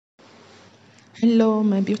Hello,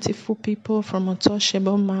 my beautiful people from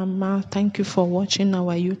Untouchable Mama. Thank you for watching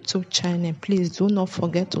our YouTube channel. Please do not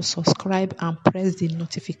forget to subscribe and press the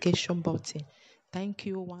notification button. Thank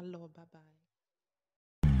you. One love. Bye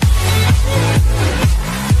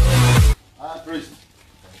bye. Priest.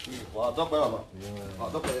 Wow, talk about Baba. Wow,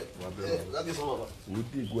 talk about lagi sama Baba.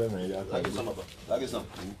 Uti gue na ya. Lagi sama Baba. Lagi sama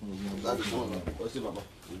Baba. What's it Baba?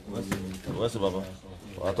 What's it Baba?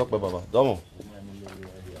 Wow, talk about Baba. Domo.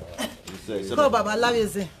 Go Baba, love you.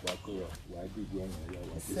 Say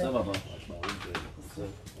Baba.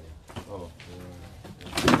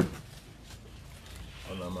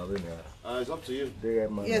 It's up to you.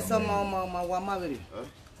 Yes, Mama.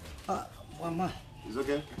 Mama. It's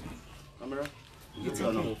okay. Camera. It's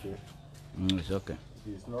okay. okay. It's okay.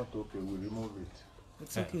 If it's not okay, we remove it.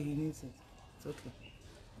 It's okay, he needs it. It's okay.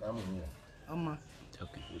 I'm here. Mama. It's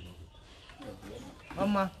okay.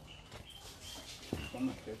 Mama.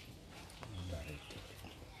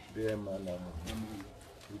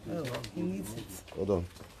 Oh, he needs it. Hold on.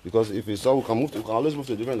 Because if it's so, we can always move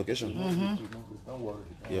to a different location. Don't worry.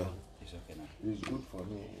 Yeah. It's okay now. It's good for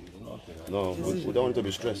me. It's not. No, we don't want it to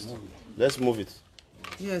be stressed. Let's move it.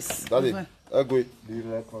 Yes. Daddy, agree. The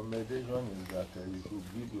recommendation is that you could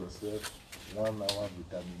give yourself 1 hour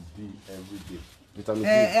vitamin D every day. Vitamin D.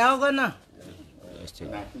 I'm gonna. Let's take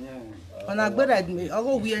it. When I go at me, I'll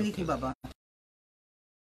go with anything, Baba.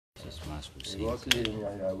 This mask will say The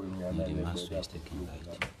the mask is taking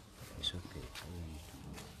light. It's okay.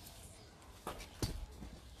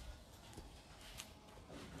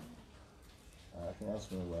 I can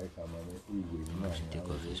ask my wife, I'm Take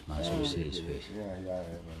off his mask will see his face.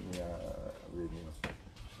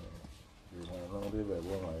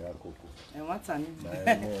 And what's on it?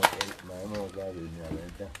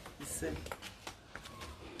 It's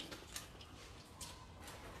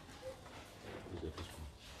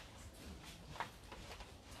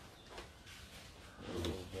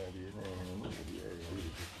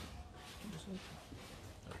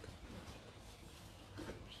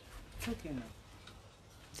okay now.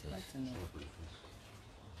 It's right enough.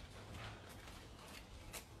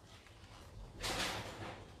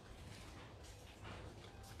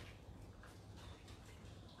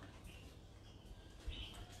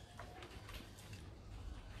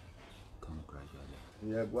 Come gradually.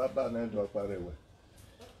 Yeah, go up and do a party.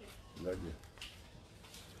 Love you.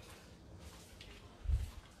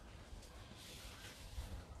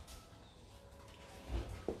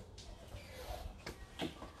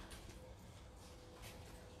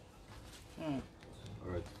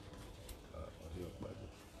 Alright.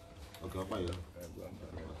 Okay, Papa, yeah.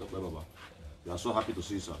 Talk about Baba. We are so happy to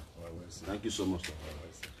see you, sir. Thank you so much, sir.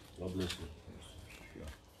 God bless you.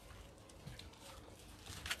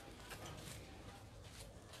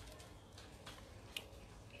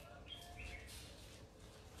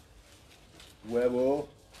 Huevo.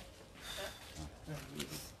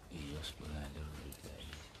 You just put a little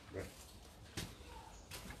bit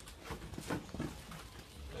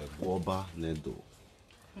Guoba Nedo.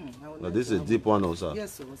 I would Now, like this to is a deep one also.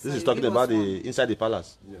 Yes, sir. This is So talking give about us the inside the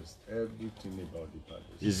palace. Yes, everything about the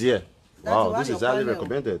palace. It's here. That's Wow, the one this is your highly panel.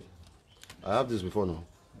 recommended. I have this before now.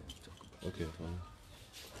 Okay, fine.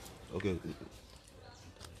 Okay.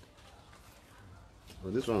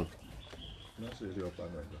 But this one, Not say your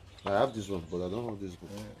panel. I have this one, but I don't have this book.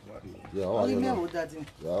 Yeah, how are Only you me now? with that.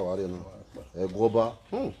 Yeah, how are you now? Guoba.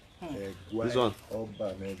 This one.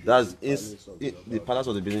 That's the palace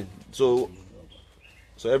of the Benin. So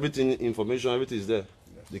everything, information, everything is there.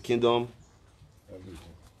 The kingdom.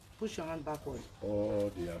 Everything. Push your hand backward.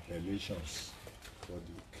 All the appellations for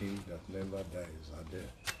the king that never dies are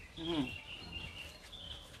there.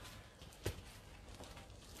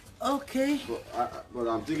 Okay. But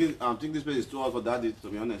I'm thinking this place is too hot for daddy, to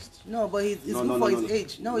be honest. No, but it's No, good no, for no, his no.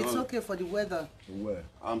 age. No, it's okay for the weather. Where?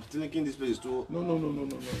 I'm thinking this place is too. No.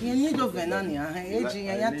 You need oven, Nani. Age,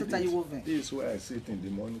 you I have need to tell you it. oven. This is where I sit in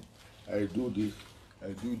the morning. I do this. I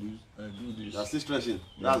do this. I do this. That's still stretching.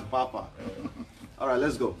 That's Papa. All right,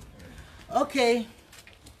 let's go. Okay.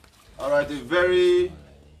 All right, a very,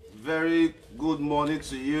 very good morning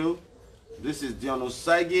to you. This is DION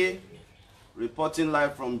OSAGIE reporting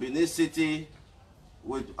live from Benin City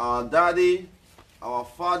with our daddy, our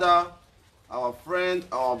father, our friend,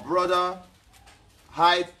 our brother,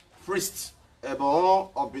 High Priest Ebohon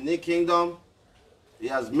of Benin Kingdom. He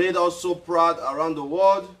has made us so proud around the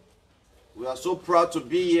world. We are so proud to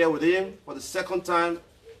be here with him for the second time.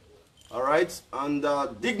 All right, and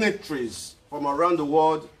dignitaries from around the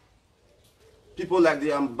world, people like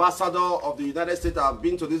the ambassador of the United States have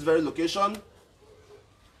been to this very location.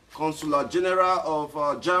 Consular General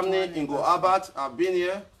of Germany, Ingo Abert, have been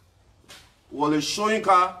here. Wole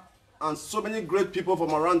Soyinka, and so many great people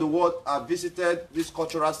from around the world have visited this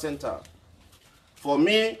cultural center. For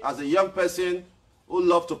me, as a young person who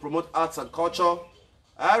loves to promote arts and culture,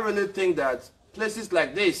 I really think that places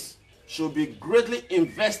like this should be greatly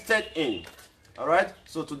invested in. All right?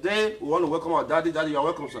 So today, we want to welcome our daddy. Daddy, you're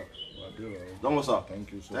welcome, sir. Don't sir.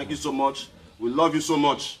 Thank you so much. We love you so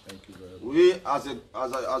much. Thank you very much. We,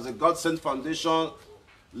 as a God-sent foundation,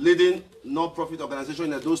 leading non-profit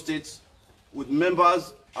organization in Edo State, with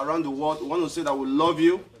members around the world, we want to say that we love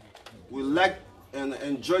you. We like and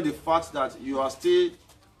enjoy the fact that you are still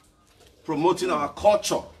promoting our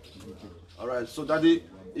culture. All right, so Daddy,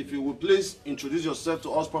 if you would please introduce yourself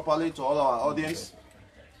to us properly, to all our audience.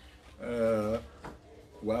 Good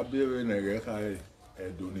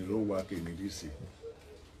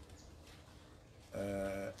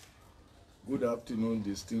afternoon,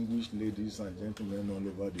 distinguished ladies and gentlemen all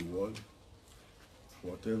over the world.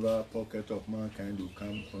 Whatever pocket of mankind you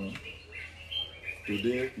come from,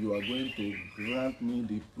 today you are going to grant me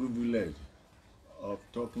the privilege of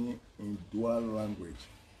talking in dual language.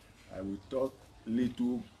 I will talk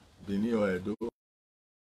little Benin or Edo,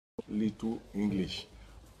 little English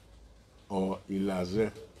or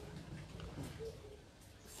Ilaze.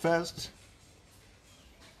 First,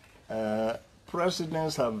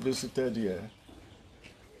 presidents have visited here.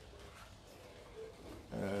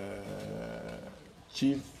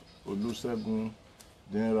 Chief Olusegun,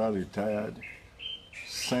 General retired,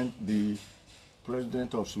 sent the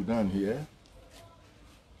president of Sudan here.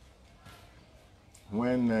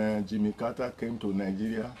 When Jimmy Carter came to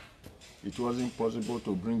Nigeria, it wasn't possible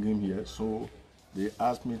to bring him here, so they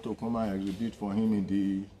asked me to come and exhibit for him in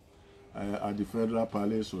the at the Federal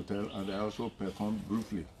Palace Hotel, and I also performed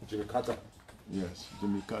briefly. Jimmy Carter. Yes,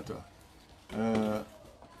 Jimmy Carter.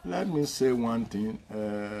 Let me say one thing.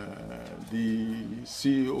 The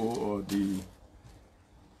CEO or the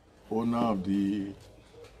owner of the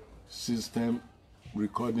system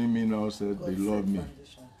recording me now said they love me.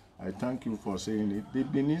 I thank you for saying it. The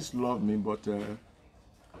Beninese love me, but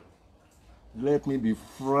let me be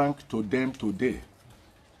frank to them today.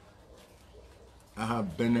 I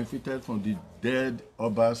have benefited from the dead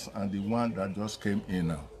Obas and the one that just came in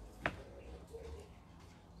now.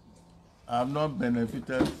 I have not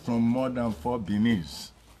benefited from more than 4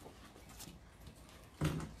 Beninese,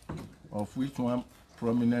 of which one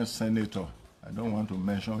prominent senator. I don't want to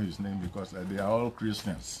mention his name because they are all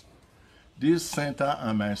Christians. This center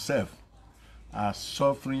and myself are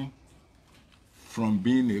suffering from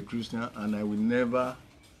being a Christian, and I will never,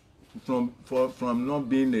 from not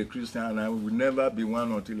being a Christian, and I will never be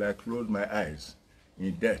one until I close my eyes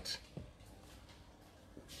in death.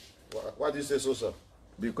 Why do you say so, sir?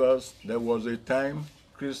 Because there was a time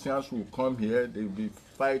Christians would come here, they would be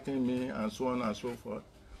fighting me and so on and so forth.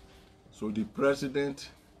 So the president,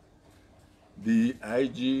 the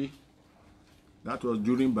IG, that was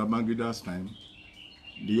during Babangida's time,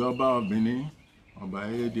 the Oba of Benin, Oba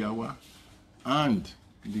Diawa, and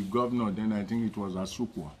the governor, then I think it was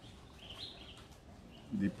Asukwa.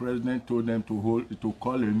 The president told them to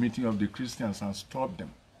call a meeting of the Christians and stop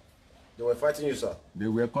them. They were fighting you, sir? They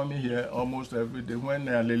were coming here almost every day. When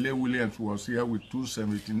Lele Williams was here with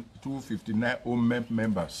 259 OMEP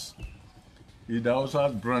members, the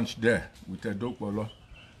Hausa's branch there with Edokpolo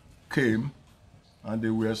came, and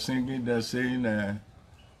they were singing there saying,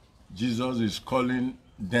 Jesus is calling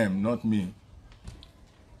them, not me.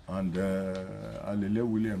 And Lele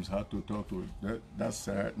Williams had to talk to them. That's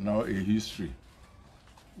now a history.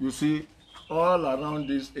 You see, all around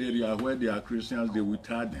this area where they are Christians, they will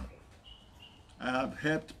tar them. I have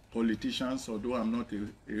helped politicians, although I'm not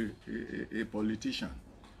a politician.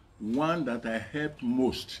 One that I helped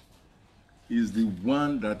most is the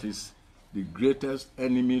one that is the greatest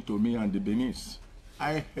enemy to me and the Beninese.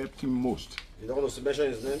 I helped him most. You don't want to mention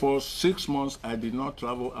his name? For 6 months, I did not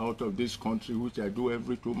travel out of this country, which I do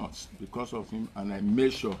every 2 months because of him, and I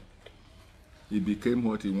made sure he became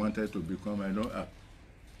what he wanted to become. I know.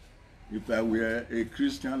 If I were a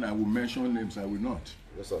Christian, I would mention names. I will not.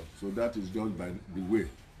 Yes, sir. So that is just by the way.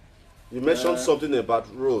 You mentioned something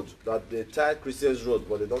about road, that they tie Christians road,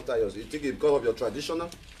 but they don't tie yours. You think it's because of your traditional?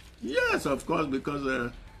 Yes, of course,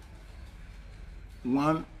 because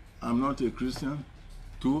 1, I'm not a Christian.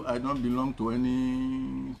 2, I don't belong to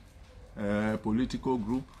any political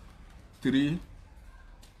group. 3,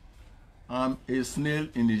 I'm a snail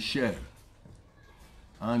in a shell.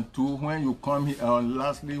 And 2, when you come here, and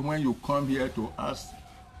lastly, when you come here to ask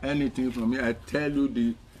anything from me, I tell you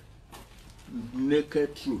the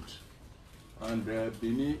naked truth. And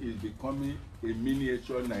Benin is becoming a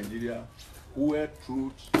miniature Nigeria where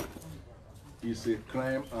truth is a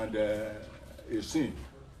crime and a sin.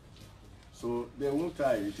 So they won't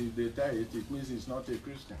tie it. If they tie it, it means it's not a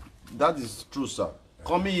Christian. That is true, sir.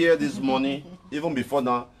 Coming here this morning, even before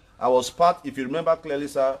now, I was part, if you remember clearly,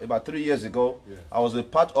 sir, about 3 years ago, Yeah. I was a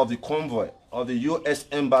part of the convoy of the U.S.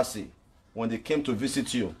 Embassy when they came to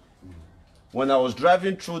visit you. When I was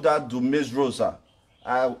driving through that Dumas Road, sir,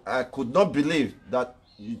 I could not believe that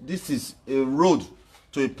this is a road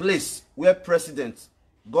to a place where presidents,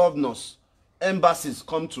 governors, embassies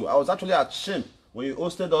come to. I was actually ashamed when you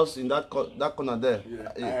hosted us in that corner there.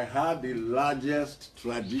 Yeah. I had the largest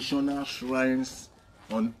traditional shrines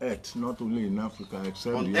on earth, not only in Africa,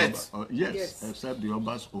 except On the earth? yes, except the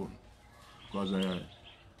Oba's own. Because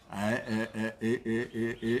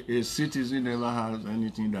a citizen never has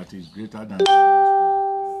anything that is greater than the Oba's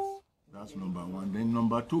own. That's number one. Then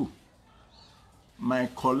number two, my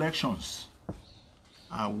collections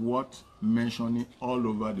are worth mentioning all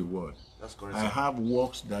over the world. That's correct, I sir. have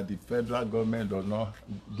works that the federal government do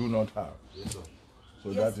not have. Yes, sir.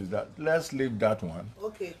 So that is that. Let's leave that one.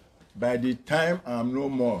 Okay. By the time I'm no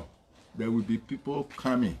more, there will be people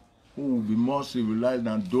coming who will be more civilized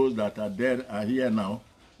than those that are dead are here now,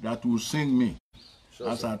 that will sing me. Sure,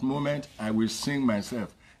 As sir. at moment, I will sing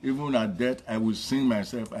myself. Even at death, I will sing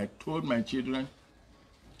myself. I told my children,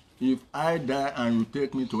 if I die and you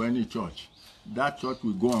take me to any church, that church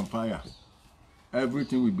will go on fire.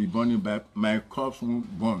 Everything will be burning back. My corpse won't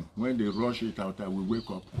burn. When they rush it out, I will wake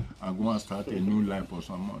up and go and start a new life for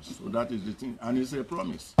some months. So that is the thing. And it's a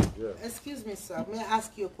promise. Excuse me, sir. May I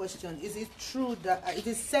ask you a question? Is it true that it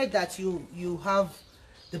is said that you have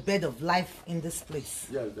the bed of life in this place?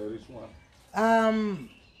 Yes, there is one.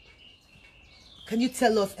 Can you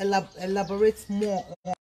tell us, elaborate more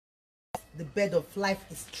on what the bed of life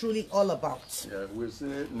is truly all about? Yeah, we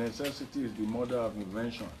say necessity is the mother of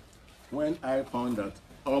invention. When I found that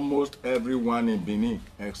almost everyone in Benin,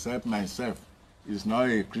 except myself, is now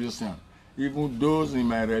a Christian, even those in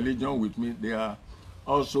my religion with me, they are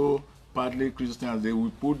also partly Christians. They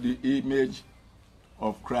will put the image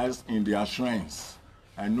of Christ in their shrines.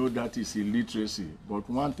 I know that is illiteracy, but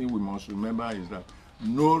one thing we must remember is that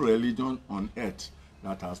no religion on earth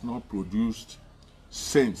that has not produced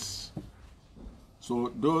saints.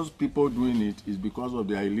 So those people doing it is because of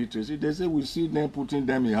their illiteracy. They say we see them putting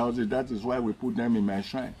them in houses. That is why we put them in my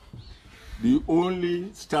shrine. The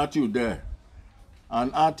only statue there,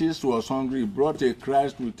 an artist was hungry, brought a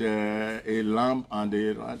Christ with a lamp and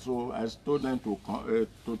so I told them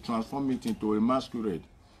to transform it into a masquerade.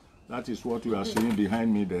 That is what you are seeing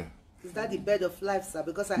behind me there. Is that the bed of life, sir?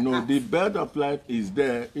 Because No, asked. the bed of life is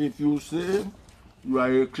there. If you say you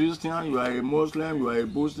are a Christian, you are a Muslim, you are a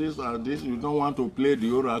Buddhist, and this, you don't want to play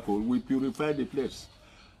the oracle, we purify the place.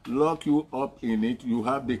 Lock you up in it, you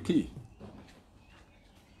have the key.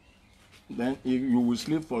 Then you will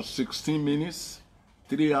sleep for 16 minutes,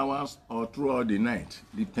 3 hours, or throughout the night,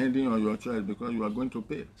 depending on your choice, because you are going to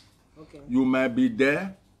pay. Okay. You might be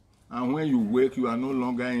there, and when you wake, you are no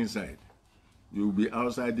longer inside. You will be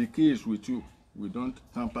outside. The key is with you. We don't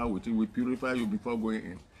tamper with it. We purify you before going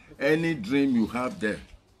in. Any dream you have there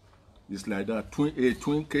is like that. A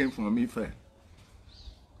twin came from Ife.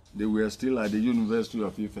 They were still at the University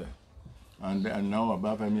of Ife. And now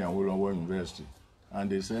Obafemi Awolowo University. And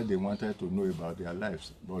they said they wanted to know about their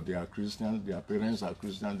lives. But they are Christians. Their parents are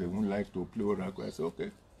Christians. They won't like to play oracle. I said,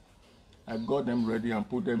 okay. I got them ready and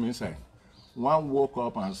put them inside. One woke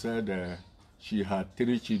up and said she had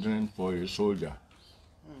 3 children for a soldier.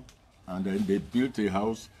 And then they built a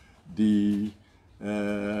house. The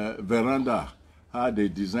veranda had a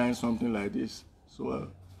design something like this. So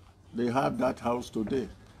they have that house today.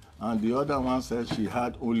 And the other one said she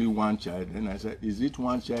had only 1 child. And I said, is it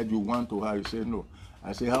 1 child you want to have? He said, no.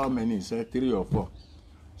 I said, how many? He said, 3 or 4.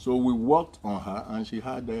 So we worked on her and she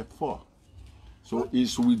had 4. So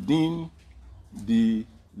it's within the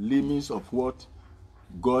limits of what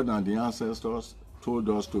God and the ancestors told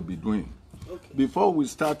us to be doing. Okay. Before we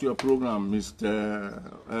start your program,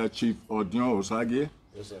 Mr. Chief DION OSAGIE,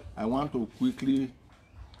 Yes, sir. I want to quickly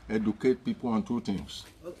educate people on 2 things.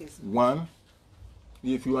 Okay, sir. One,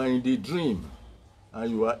 if you are in the dream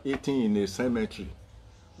and you are eating in a cemetery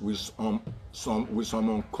with some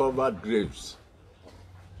uncovered graves,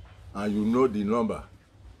 and you know the number,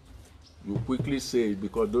 you quickly say it,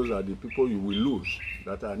 because those are the people you will lose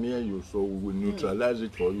that are near you. So we will neutralize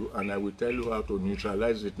it for you, and I will tell you how to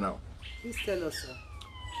neutralize it now. Please tell us, sir.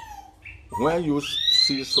 When you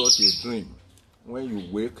see such a dream, when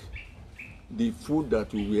you wake, the food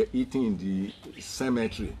that you were eating in the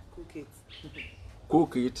cemetery, Cook it.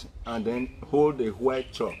 cook it, and then hold a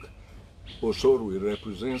white chalk. Osoro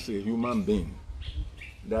represents a human being.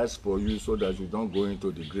 That's for you so that you don't go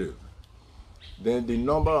into the grave. Then the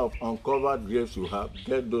number of uncovered graves you have,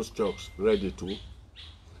 get those chalks ready too.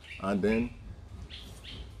 And then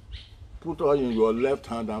put oil in your left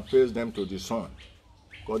hand and face them to the sun.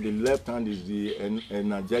 Because the left hand is the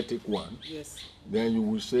energetic one. Yes. Then you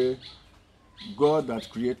will say, God that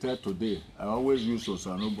created today. I always use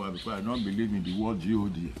Osanobua because I don't believe in the word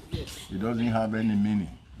God. Yes. It doesn't have any meaning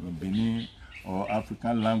in Benin or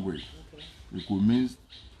African language. Okay. It could mean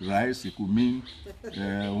rice, it could mean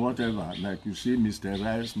whatever. Like you see Mr.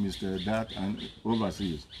 Rice, Mr. That, and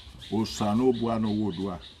overseas. Osanobua no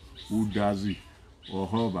wodua, Udazi,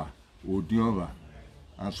 Ohoba, Odiova,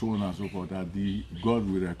 and so on and so forth. That the God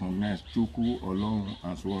will recognize Chuku, Olong,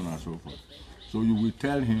 and so on and so forth. So you will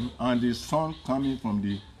tell him, and the sun coming from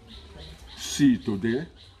the sea today,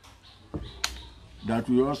 that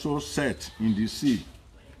will also set in the sea.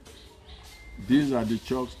 These are the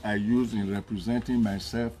chalks I use in representing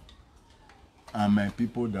myself and my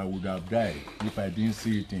people that would have died if I didn't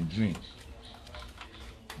see it in dream.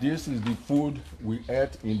 This is the food we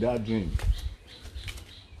ate in that dream.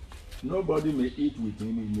 Nobody may eat with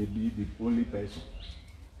him, he may be the only person.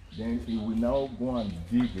 Then he will now go and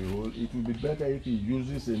dig a hole. It will be better if he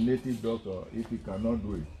uses a native doctor. If he cannot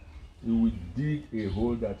do it, he will dig a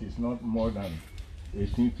hole that is not more than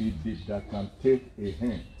 18 feet deep, that can take a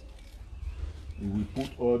hand. He will put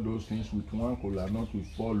all those things with one kola nut with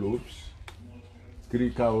 4 lobes, 3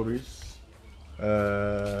 cowries, 3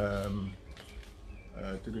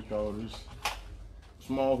 cowries,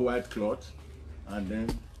 small white cloth, and then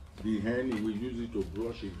the hand, he will use it to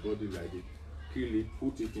brush his body like this. Kill it,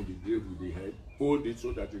 put it in the grave with the head, hold it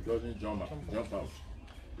so that it doesn't jump out.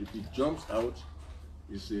 If it jumps out,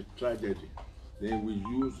 it's a tragedy. Then we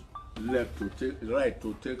use left to take, right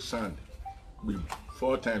to take sand with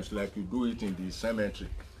 4 times like you do it in the cemetery.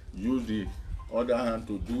 Use the other hand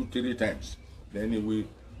to do 3 times. Then you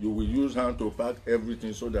will use hand to pack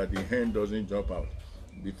everything so that the hand doesn't jump out.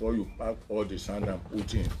 Before you pack all the sand and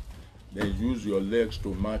put in, then use your legs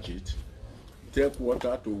to match it. Take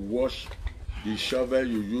water to wash the shovel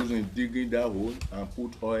you use in digging that hole and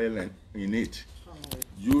put oil in it.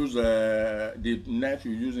 Use the knife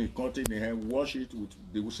you use in cutting the hand, wash it with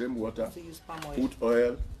the same water, put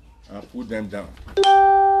oil and put them down. The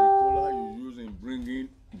cola you use in bringing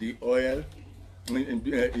the oil,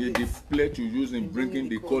 the plate you use in bringing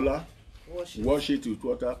the cola, wash it with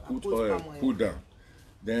water, put oil, put down.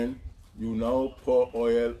 Then you now pour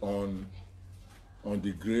oil on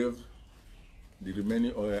the grave, the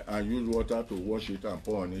remaining oil, and use water to wash it and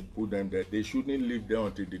pour on it, put them there. They shouldn't leave there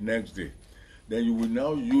until the next day. Then you will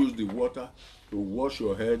now use the water to wash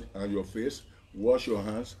your head and your face, wash your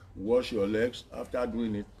hands, wash your legs. After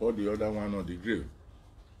doing it, pour the other one on the grave.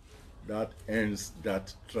 That ends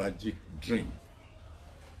that tragic dream.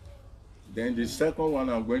 Then the second one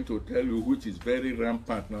I'm going to tell you, which is very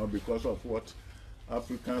rampant now because of what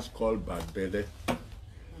Africans call bad belly.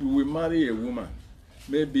 You will marry a woman.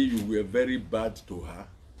 Maybe you were very bad to her,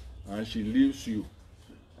 and she leaves you.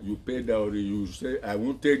 You pay dowry, you say, I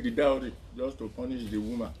won't take the dowry, just to punish the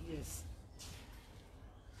woman. Yes.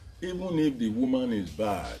 Even if the woman is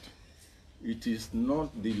bad, it is not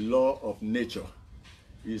the law of nature.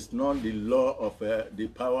 It's not the law of the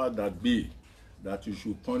power that be, that you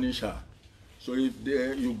should punish her. So if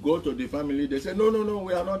you go to the family, they say, no,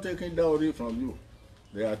 we are not taking dowry from you.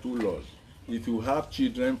 There are 2 laws. If you have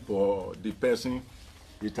children for the person,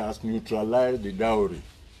 it has neutralized the dowry.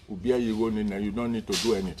 You don't need to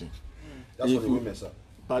do anything. That's for the women, sir.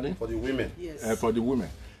 Pardon? For the women. Yes. For the women.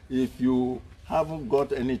 If you haven't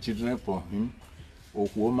got any children for him,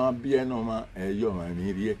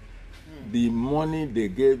 the money they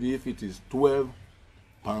gave, if it is 12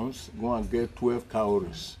 pounds, go and get 12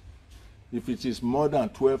 cowries. If it is more than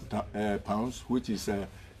 12 pounds, which is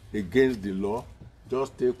against the law,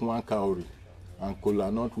 just take 1 cowrie and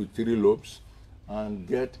cola nut with 3 lobes and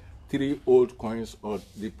get 3 old coins or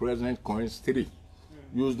the present coins, 3.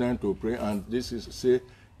 Use them to pray, and this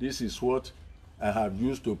is what I have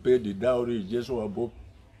used to pay the dowry Jesu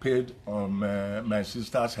paid on my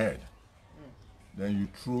sister's head. Then you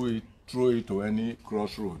throw it to any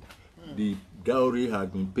crossroad. The dowry has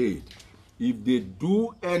been paid. If they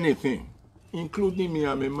do anything, including me,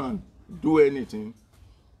 I'm a man, do anything,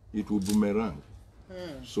 it will boomerang.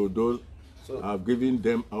 So those I've given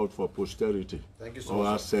them out for posterity. Thank you so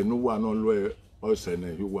much. Thank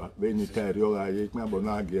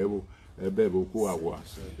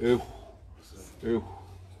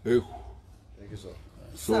you. Sir.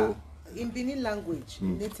 So, in Benin language,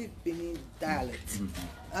 native Benin dialect.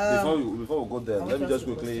 Before we go there, let me just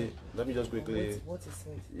quickly. What is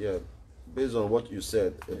it? Yeah, based on what you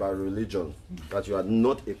said about religion, that you are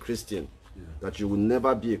not a Christian, that you will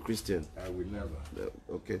never be a Christian. I will never.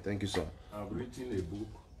 Okay, thank you, sir. I've written a book.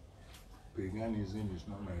 Paganism is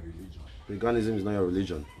not my religion. Paganism is not your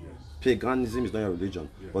religion. Yes. Paganism is not your religion,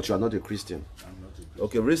 but you are not a Christian. I'm not a Christian.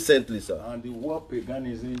 Okay, recently, sir. And the word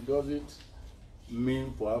paganism doesn't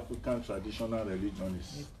mean for African traditional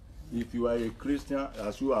religions. If you are a Christian,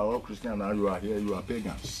 as you are all Christian and you are here, you are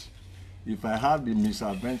pagans. If I had the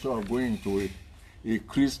misadventure of going to a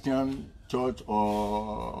Christian church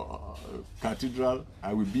or cathedral,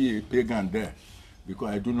 I will be a pagan there because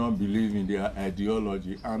I do not believe in their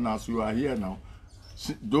ideology. And as you are here now,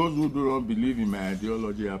 those who do not believe in my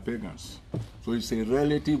ideology are pagans. So it's a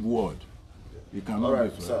relative word. You cannot. All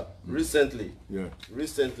right, sir. Recently,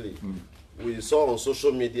 we saw on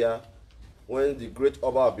social media when the great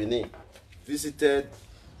Oba of Benin visited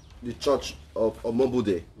the church of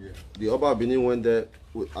Omobude. The Oba of Benin went there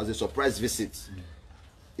as a surprise visit.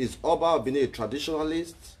 Is Oba of Benin a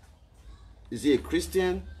traditionalist? Is he a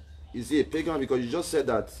Christian? Is he a pagan? Because you just said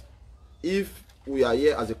that if we are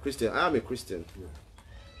here as a Christian, I am a Christian.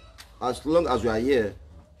 As long as we are here,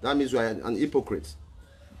 that means we are an hypocrite.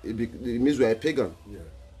 It means we are a pagan.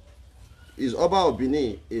 Is Oba of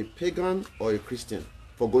Benin a pagan or a Christian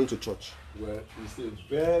for going to church? Well, it's a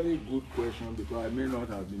very good question because I may not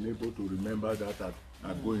have been able to remember that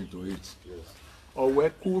at going to it.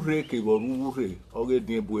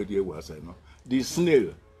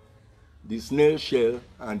 The snail shell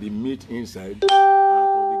and the meat inside are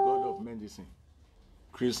for the god of medicine.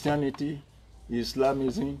 Christianity,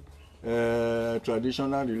 Islamism,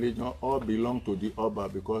 traditional religion all belong to the Oba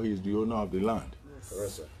because he is the owner of the land.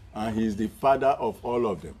 Yes, sir. And he is the father of all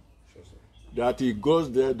of them. Sure, that he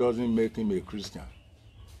goes there doesn't make him a Christian.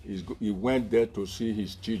 He went there to see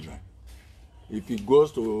his children. If he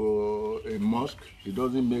goes to a mosque, it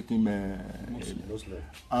doesn't make him a Muslim.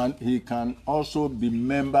 And he can also be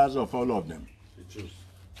members of all of them.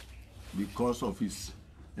 Because of his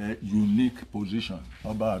unique position.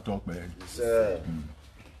 Oba Atokbe. Sir.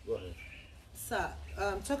 Go ahead. Sir,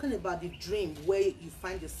 talking about the dream where you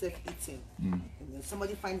find yourself eating.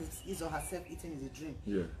 Somebody finds his or herself eating in the dream.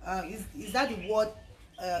 Yeah. Is that the word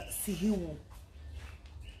Sihiwu?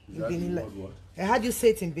 Is that the word what? How do you say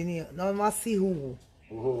it in Benin? Normal Sihiwu.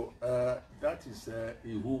 Oh, that is a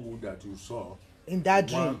Ihuwu that you saw. In that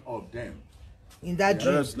dream? One of them. In that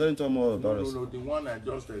dream? Let me tell more about it. No, the one I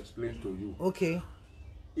just explained to you. Okay.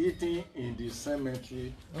 Eating in the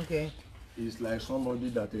cemetery. Okay. Is like somebody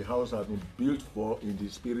that a house has been built for in the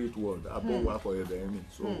spirit world.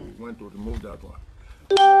 So we went to remove that one.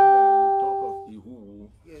 When you talk of Ihuwu,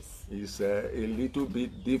 yes, it's a little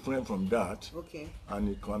bit different from that. Okay. And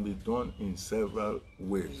it can be done in several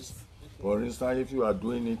ways. Yes. Okay. For instance, if you are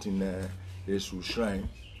doing it in a shrine,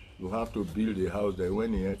 you have to build a house there.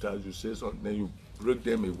 When he enters, you say something, then you break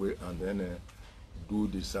them away and then do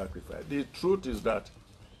the sacrifice. The truth is that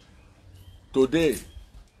today,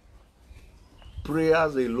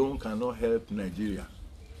 prayers alone cannot help Nigeria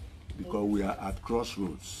because we are at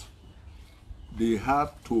crossroads. They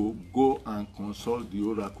have to go and consult the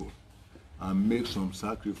oracle and make some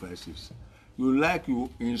sacrifices. You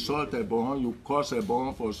insult Ebohon, you curse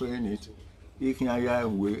Ebohon for saying it,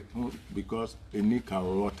 because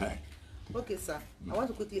time. Okay, sir. I want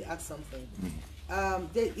to quickly ask something.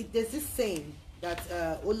 There's this saying that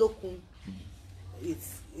Olokun, it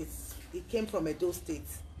came from Edo State.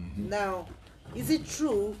 Now, is it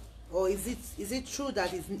true, or is it true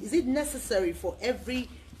that is it necessary for every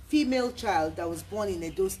female child that was born in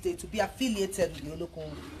Edo State to be affiliated with the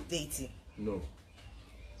Olokun deity? No.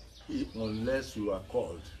 Unless you are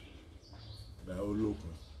called by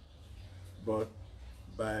Olokun. But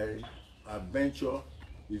by adventure,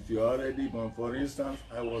 if you are already born, for instance,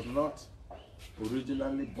 I was not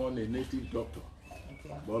originally born a native doctor.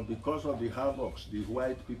 Okay. But because of the havocs the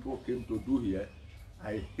white people came to do here,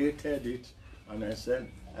 I hated it. And I said,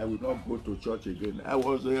 I will not go to church again. I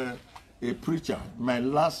was a preacher. My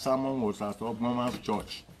last sermon was at Mama's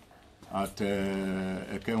church at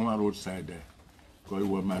Ekenwa roadside there. Because he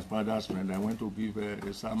was my father's friend. I went to give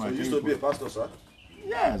a sermon. So you used to be a pastor, sir?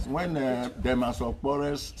 Yes. When Demas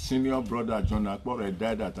Okpore's senior brother, John Okpore,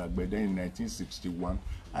 died at Agbede in 1961,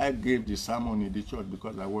 I gave the sermon in the church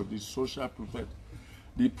because I was the social prophet.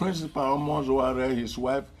 The principal, almost his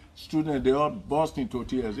wife, students, they all burst into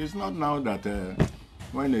tears. It's not now that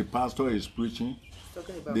when a pastor is preaching,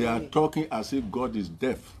 they are talking as if God is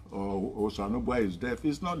deaf or Osanubwa is deaf.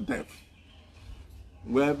 It's not deaf.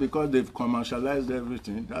 Well, because they've commercialized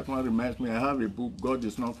everything. That one reminds me, I have a book, God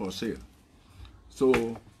is Not for Sale.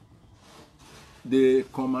 So they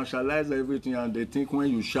commercialize everything and they think when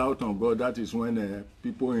you shout on God, that is when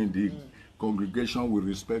people in the congregation will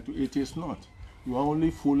respect you. It is not. You are only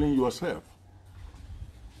fooling yourself.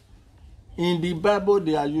 In the Bible,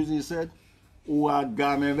 they are using, it said,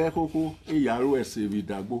 worship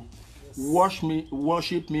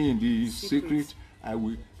me in the secret, I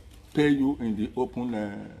will pay you in the open,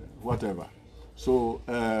 whatever. So,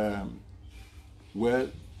 well,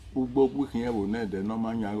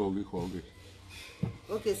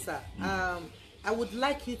 okay, sir. I would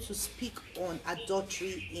like you to speak on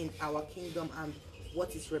adultery in our kingdom and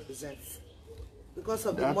what it represents. Because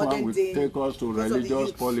of that the modern one day, will take us to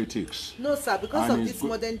religious politics. No, sir, because of this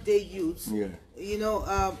modern day youth, yeah. You know,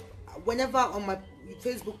 whenever on my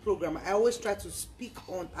Facebook program, I always try to speak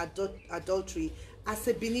on adultery as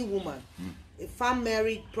a Benin woman. If I'm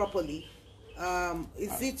married properly,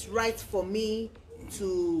 is it right for me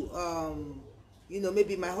to, you know,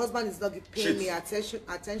 maybe my husband is not paying me attention?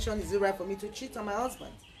 Is it right for me to cheat on my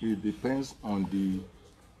husband? It depends on the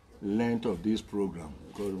length of this program,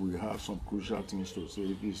 because we have some crucial things to say.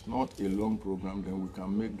 If it's not a long program, then we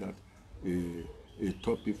can make that a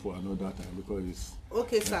topic for another time, because it's...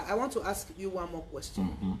 Okay, sir, I want to ask you one more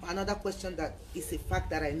question. Another question that is a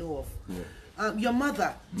fact that I know of. Yeah. Your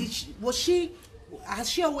mother, has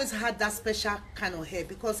she always had that special kind of hair?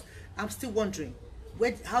 Because I'm still wondering,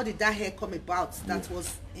 how did that hair come about that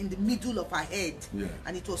was in the middle of her head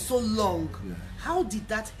and it was so long? How did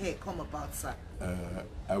that hair come about, sir?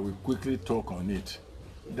 I will quickly talk on it.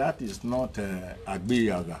 That is not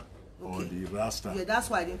Agbeyaga or the Rasta. Yeah, that's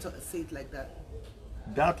why I didn't say it like that.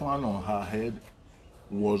 That one on her head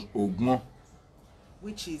was Ogbon.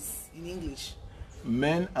 Which is in English?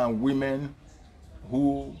 Men and women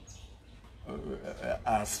who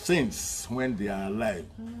are saints when they are alive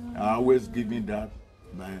are always given that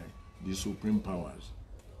by the supreme powers.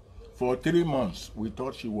 For 3 months, we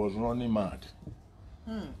thought she was running mad.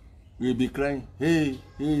 We'll be crying, hey,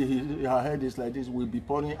 her head is like this. We'll be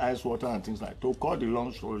pouring ice water and things like that. To cut the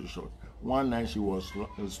long story short, one night she was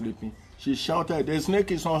sleeping. She shouted, the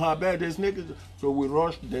snake is on her bed, the snake is... So we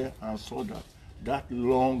rushed there and saw that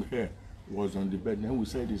long hair was on the bed. Then we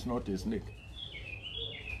said it's not a snake.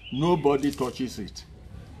 Nobody touches it.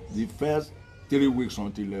 The first 3 weeks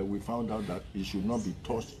until we found out that it should not be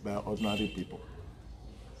touched by ordinary people.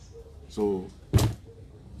 So,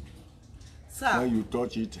 when you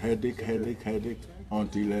touch it, headache,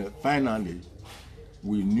 until finally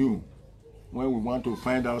we knew. When we want to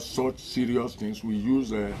find out such serious things, we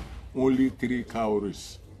use only 3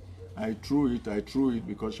 calories. I threw it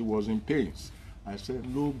because she was in pain. I said,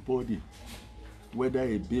 nobody, whether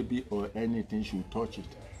a baby or anything, should touch it.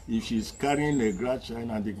 If she's carrying a grandchild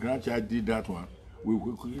and the grandchild did that one, we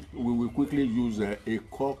will quickly use a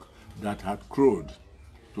cock that had crowed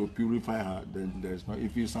to purify her. Then there's no.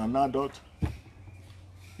 If it's an adult,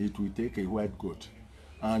 it will take a white goat,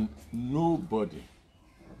 and nobody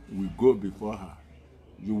will go before her.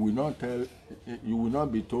 You will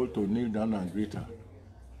not be told to kneel down and greet her.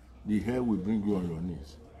 The hair will bring you on your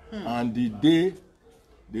knees. And the day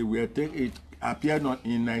they were taken, it appeared in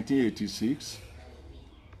 1986,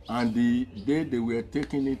 and the day they were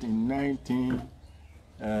taking it in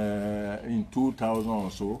 2000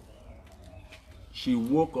 or so, she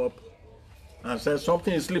woke up and said,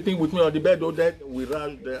 something is sleeping with me on the bed. Oh, that we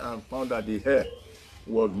rushed there and found that the hair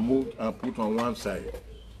was moved and put on one side.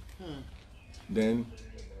 Then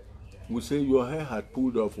we say, your hair had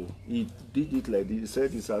pulled off. He did it like this. He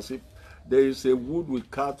said it's as if there is a wood we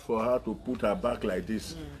cut for her to put her back like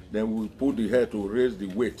this. Then we put the hair to raise the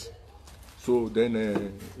weight. So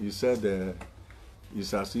then he said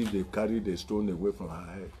it's as if they carried a stone away from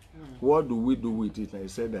her head. What do we do with it? And he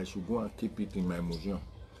said I should go and keep it in my museum.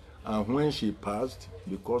 And when she passed,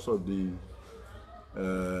 because of the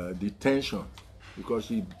tension,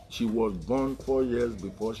 because she was born 4 years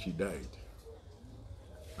before she died,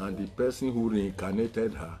 and the person who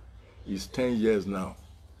reincarnated her is 10 years now.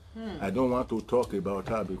 I don't want to talk about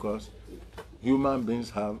her because human beings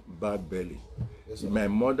have bad belly. My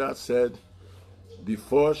mother said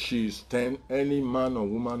before she's 10, any man or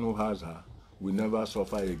woman who has her will never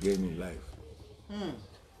suffer again in life.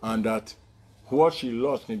 And that what she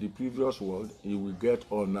lost in the previous world, he will get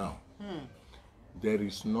all now. There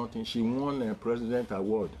is nothing. She won a President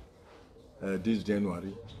Award this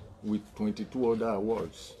January with 22 other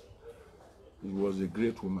awards. It was a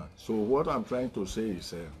great woman. So what I'm trying to say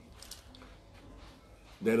is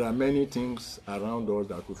there are many things around us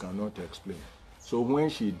that we cannot explain. So when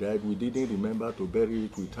she died, we didn't remember to bury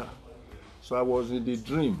it with her. So I was in the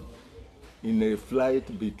dream in a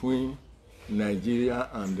flight between Nigeria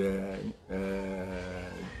and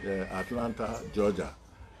Atlanta, Georgia,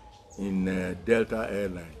 in Delta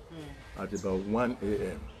Airline at about 1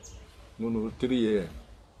 a.m. no, 3 a.m.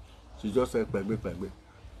 She just said, Pagbe.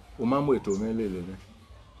 Umamo eto mele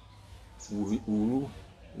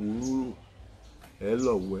uru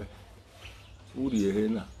elowe uri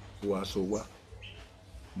ehena wasowa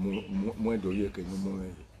mwedo yeke no.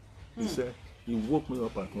 He said, he woke me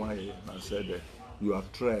up at 1 a.m. and said, you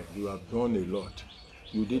have tried, you have done a lot.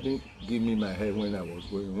 You didn't give me my hair when I was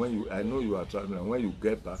going. I know you are traveling. When you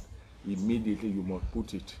get back, immediately you must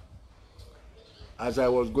put it. As I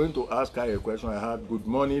was going to ask her a question, I had, good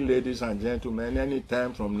morning, ladies and gentlemen. Any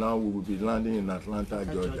time from now, we will be landing in Atlanta,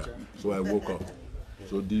 Georgia. So I woke up.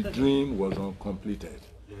 So the dream was uncompleted.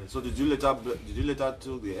 Yeah. So did you later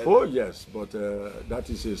tell the head? Oh yes, but that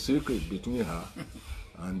is a secret between her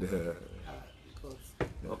and.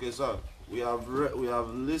 Okay, sir. We have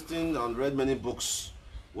listened and read many books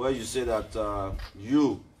where you say that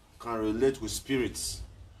you can relate with spirits.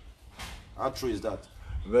 How true is that?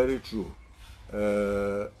 Very true.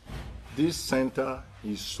 This center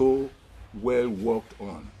is so well worked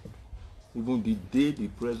on. Even the day the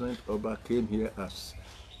present Oba came here as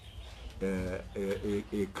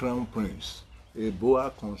a crown prince, a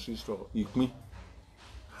boa consistory, Ikmi,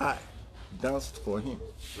 I danced for him.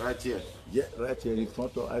 Right here? Yeah, right here in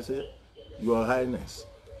front of. I said, Your Highness,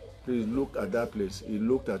 please look at that place. He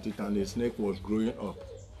looked at it and a snake was growing up.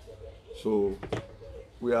 So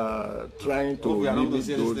we are trying to limit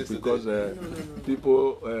those because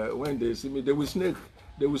people, when they see me, they will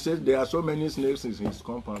say there are so many snakes in his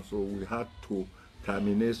compound, so we had to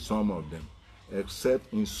terminate some of them,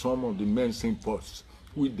 except in some of the medicine posts,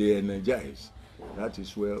 which they energize. That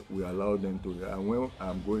is where we allow them to, and when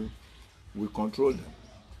I'm going, we control them.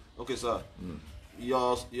 Okay, sir.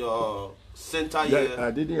 Your center here.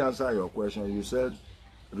 I didn't answer your question. You said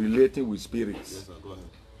relating with spirits. Yes, sir. Go ahead.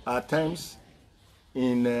 At times,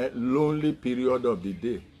 in a lonely period of the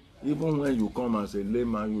day, even when you come as a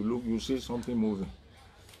layman, you see something moving,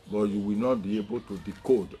 but you will not be able to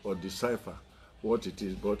decode or decipher what it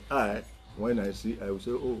is. But when I see, I will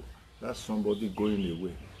say, oh, that's somebody going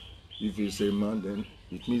away. If it's a man, then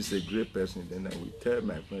it means a great person. Then I will tell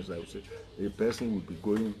my friends, I will say, a person will be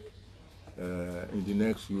going in the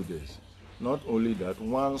next few days. Not only that,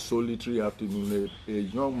 one solitary afternoon, a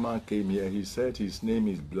young man came here. He said his name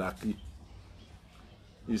is Blackie.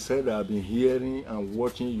 He said, I've been hearing and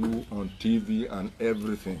watching you on TV and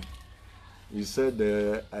everything. He said,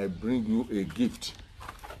 I bring you a gift.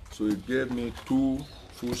 So he gave me 2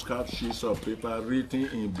 foolscap sheets of paper written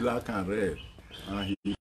in black and red. And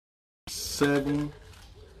he 7,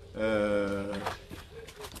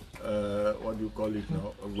 what do you call it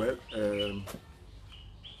now? Well,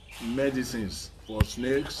 medicines for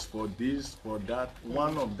snakes, for this, for that.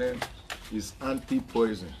 One of them is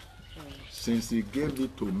anti-poison. Since he gave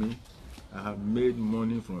it to me, I have made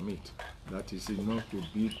money from it. That is enough to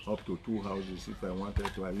build up to 2 houses if I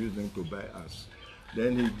wanted to. I use them to buy us.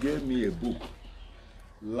 Then he gave me a book,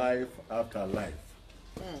 Life After Life.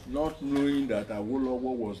 Not knowing that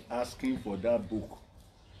Awolowo was asking for that book.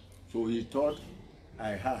 So he thought I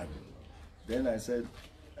had. Then I said,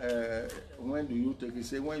 when do you take it? He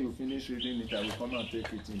said, when you finish reading it, I will come and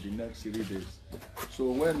take it in the next 3 days.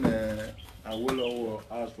 So when Awolowo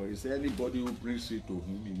asked for it, he said, anybody who brings it to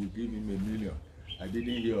him, he will give him $1 million. I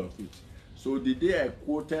didn't hear of it. So the day I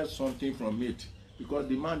quoted something from it, because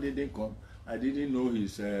the man didn't come, I didn't know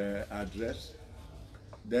his address.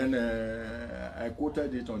 Then I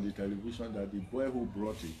quoted it on the television that the boy who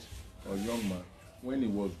brought it, or young man, when he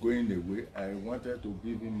was going away, I wanted to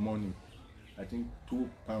give him money. I think £2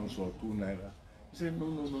 or 2 naira. He said, no,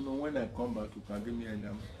 when I come back, you can give me a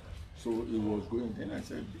number. So he was going. Then I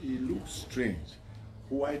said, he looks strange.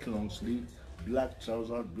 White long sleeve, black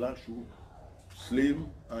trousers, black shoe,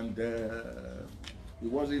 slim, and he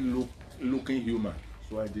wasn't looking human.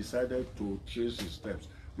 So I decided to trace his steps.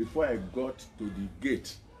 Before I got to the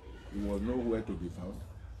gate, he was nowhere to be found.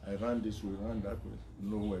 I ran this way, ran that way,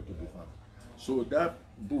 nowhere to be found. So that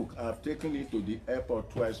book, I've taken it to the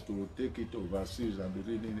airport twice to take it overseas and be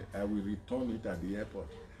reading it. I will return it at the airport.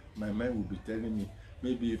 My mind will be telling me,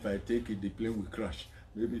 maybe if I take it, the plane will crash.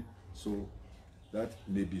 Maybe. So that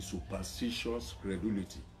may be superstitious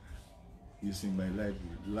credulity. It's in my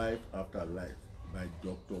library, Life After Life by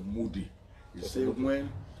Dr. Moody. He said when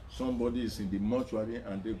somebody is in the mortuary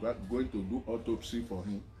and they're going to do autopsy for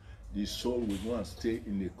him, the soul will go and stay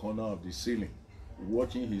in the corner of the ceiling,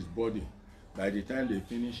 watching his body. By the time they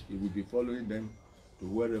finish, he will be following them to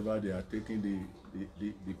wherever they are taking the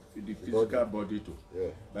physical body to. Yeah.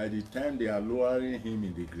 By the time they are lowering him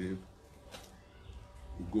in the grave,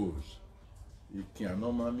 he goes.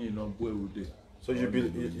 So you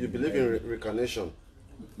believe in reincarnation?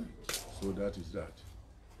 So that is that.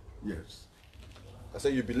 Yes. I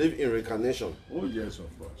said you believe in reincarnation. Oh, yes,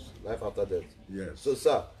 of course. Life after death. Yes. So,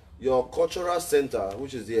 sir, your cultural center,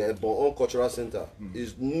 which is the Ebohon Cultural Center,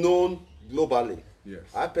 is known globally. Yes.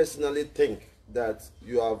 I personally think that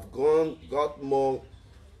you have got more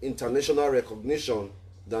international recognition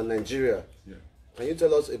than Nigeria. Yeah. Can you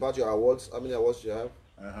tell us about your awards? How many awards you have?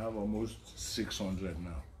 I have almost 600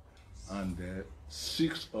 now. And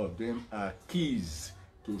 6 of them are keys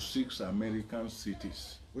to 6 American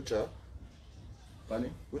cities. Which are?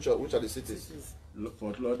 Pardon? Which are the cities?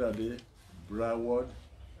 Fort Lauderdale, Broward,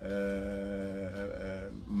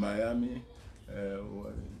 Miami.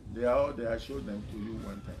 They are all there. I showed them to you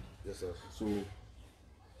one time. Yes, sir. So,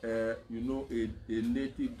 you know, a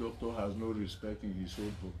native doctor has no respect in his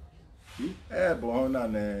own home.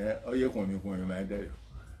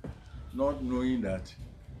 Not knowing that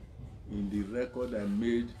in the record I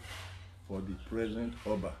made for the present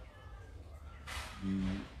Oba,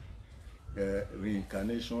 the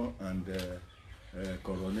reincarnation and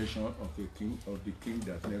coronation of the king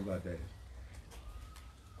that never died.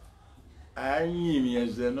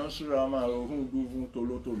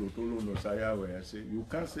 You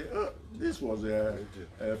can't say, oh, this was a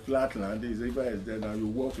flat land. This river is there. Now you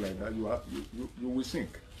walk like that, you will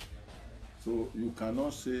sink. So you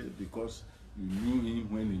cannot say because you knew him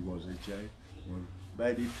when he was a child. Well,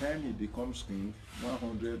 by the time he becomes king,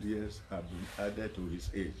 100 years have been added to his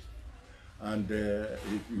age. And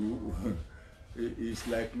if you, it's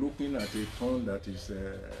like looking at a thorn that is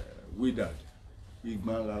withered.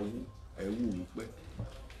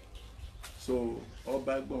 So,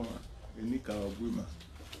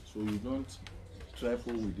 so you don't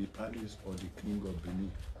trifle with the palace or the king of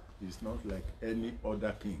Benin. It's not like any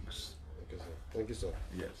other kings. Okay, sir. Thank you, sir.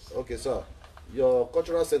 Yes. Okay, sir. Your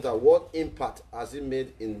cultural center, what impact has it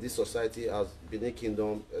made in this society as Benin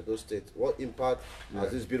Kingdom, Edo State? What impact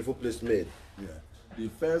has this beautiful place made? Yeah. The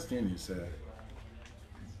first thing is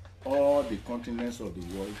all the continents of the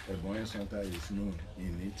world, Ebohon Center is known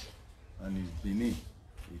in it, and it's Benin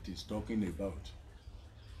it is talking about.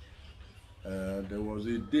 There was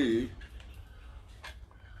a day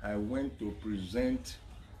I went to present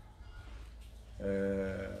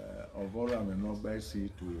Ovora Menogbaisi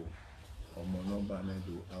to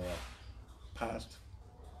Omonobanedo, our past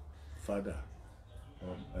father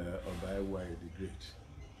of Obaewa the Great.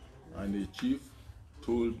 And the chief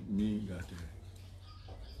told me that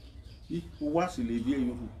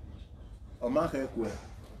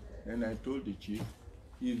and I told the chief,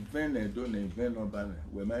 if Benin don't invent Obane,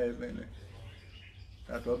 we may invent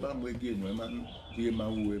that Obama again, we man, the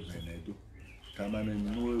man who Benedo,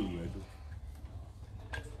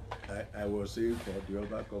 I was saying for the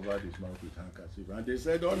other covered his mouth with handkerchief, and they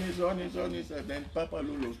said, on his. Then Papa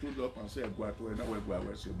Lolo stood up and said, Guato, and I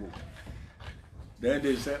was a book. Then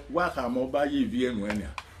they said, Wakamoba ye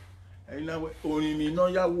Vienna. And now only me no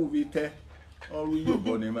ya will be there. Or you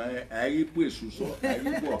born in my I push so I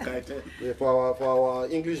walk for our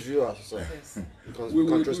English viewers, sir. Yes. We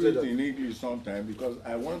will do it in English sometime because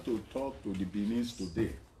I want to talk to the Beninese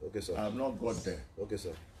today. Okay, sir. I have not got there. Okay,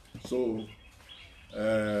 sir. So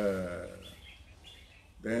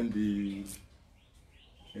then they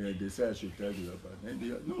say I should tell you about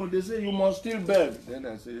it. No, they say you must still beg. Then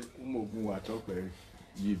I say, then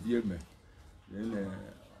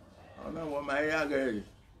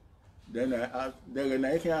then I asked, then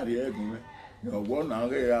I can't hear you. One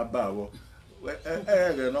hour about Who's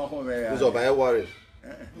Obaewa?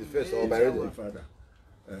 The first Obaewa father.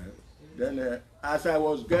 Then as I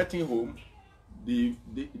was getting home,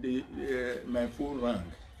 my phone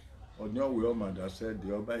rang. Onyo Wilmada said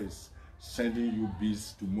the Oba is sending you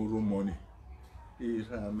bees tomorrow morning.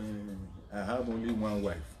 I have only one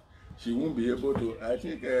wife. She won't be able to. I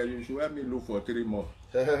think you should help me look for 3 more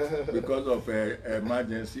because of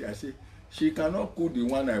emergency. I say she cannot cook the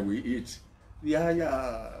one I will eat.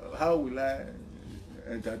 Yeah. How will I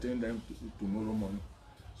entertain them tomorrow morning?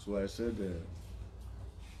 So I said,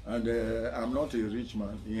 and I'm not a rich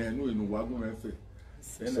man. Then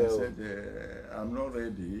I said, I'm not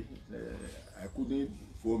ready. I couldn't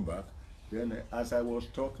phone back. Then as I was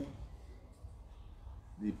talking,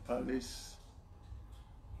 the palace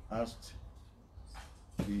asked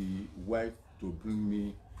the wife to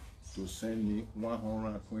send me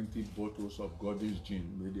 120 bottles of God's gin.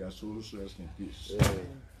 May their souls rest in peace.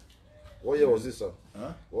 What year was this, sir?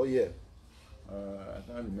 Huh? What year? I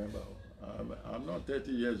can't remember. I'm not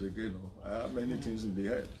 30 years again. No. I have many things in the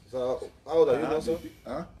head. So how old are you now, sir?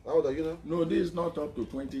 Huh? How old are you now? No, this is not up to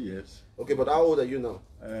 20 years. Okay, but how old are you now?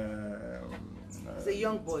 He's a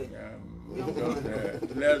young boy.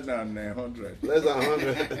 Less than 100. Less than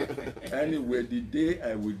 100. Anyway, the day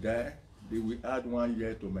I will die, they will add 1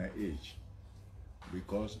 year to my age.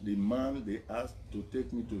 Because the man they asked to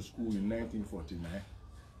take me to school in 1949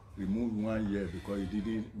 removed 1 year because he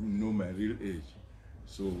didn't know my real age.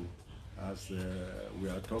 So, as we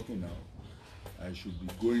are talking now, I should be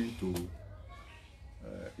going to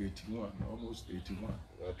 81, almost 81.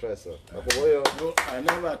 I'll try, sir. No, I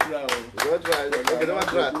never try. You don't try? Okay, never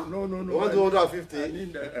try. No. You want to 150? I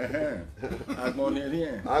need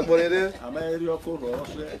Agbonere. Agbonere? I'm a area code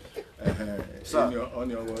also. On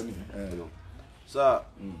your money. Sir,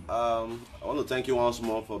 I want to thank you once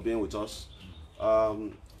more for being with us.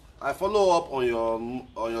 I follow up on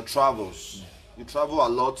your travels. You travel a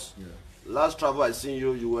lot. Yeah. Last travel I seen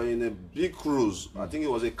you were in a big cruise. I think it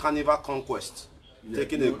was a Carnival Conquest. Yeah,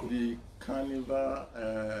 Taking the Carnival,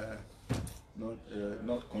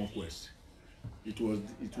 not Conquest. It was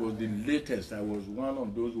the latest. I was one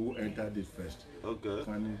of those who entered it first. Okay.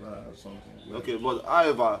 Carnival or something. Well, Okay, but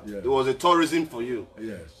however, yeah. it was a tourism for you.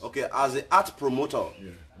 Yes. Okay, as an art promoter,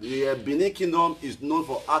 Yeah. the Benin Kingdom is known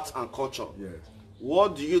for art and culture. Yes.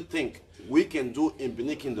 What do you think we can do in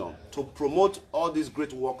Benin Kingdom to promote all these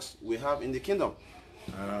great works we have in the kingdom?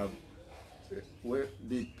 Well,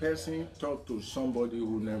 the person talk to somebody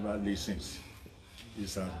who never listens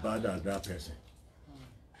is as bad as that person.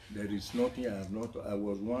 There is nothing I have not. I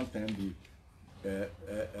was one time the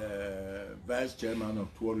vice chairman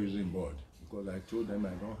of tourism board because I told them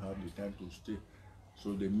I don't have the time to stay.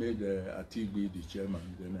 So they made Atibi the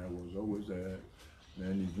chairman. Then I was always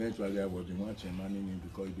then eventually I was the one chairmaning him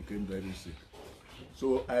because he became very sick.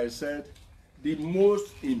 So I said, the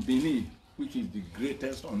most in Benin, which is the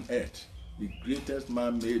greatest on earth, the greatest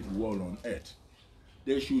man-made wall on earth,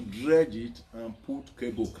 they should dredge it and put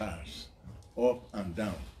cable cars up and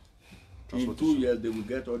down. In 2 years, they will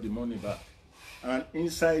get all the money back. And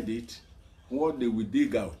inside it, what they will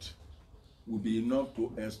dig out will be enough to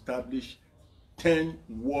establish 10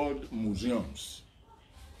 world museums.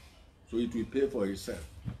 So it will pay for itself.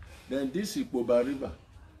 Then this Ipoba River,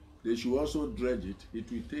 they should also dredge it. It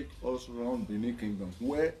will take us around Benin Kingdom.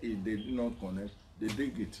 Where it did not connect, they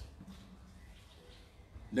dig it.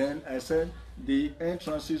 Then I said, the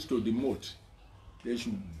entrances to the moat, they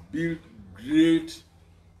should build great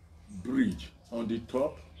bridge. On the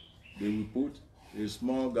top, they will put a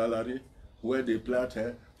small gallery where they plait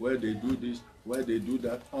hair, where they do this, where they do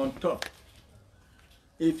that, on top.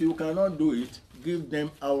 If you cannot do it, give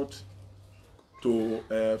them out to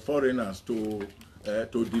foreigners to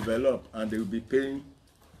develop, and they will be paying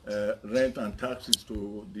rent and taxes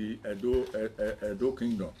to the Edo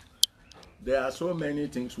Kingdom. There are so many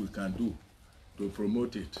things we can do to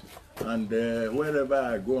promote it. And wherever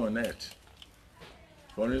I go on earth,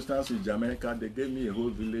 for instance, in Jamaica, they gave me a whole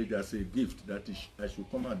village as a gift that I should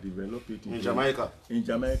come and develop it. In Jamaica? In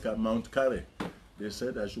Jamaica, Mount Carey. They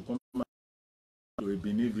said I should come to a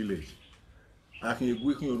Benin village. My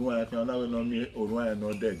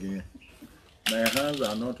hands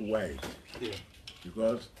are not wide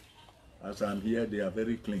because as I'm here, they are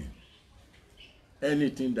very clean.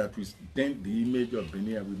 Anything that will dent the image of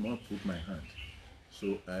Benin, I will not put my hand.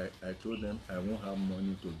 So I told them I won't have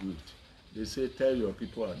money to do it. They say, tell your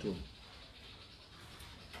people at home.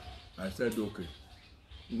 I said, okay.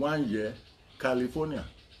 1 year, California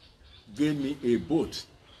gave me a boat,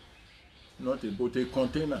 not a boat, a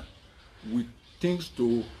container with things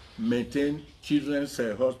to maintain children's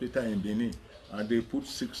hospital in Benin, and they put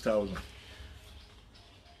 6,000.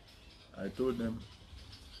 I told them,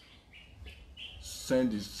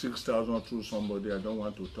 send the 6,000 through somebody, I don't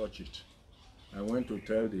want to touch it. I went to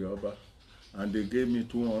tell the Oba, and they gave me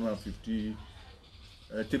 350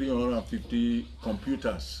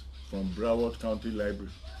 computers from Broward County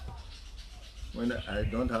Library. When I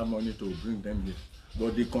don't have money to bring them here,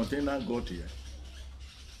 but the container got here.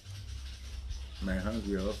 My hands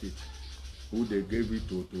were off it. Who they gave it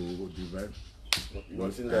to divide,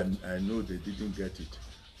 but I know they didn't get it.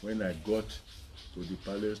 When I got to the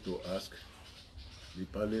palace to ask, the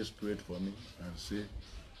palace prayed for me and said,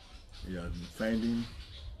 he had been finding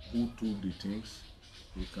who took the things.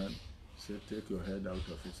 You can say, take your head out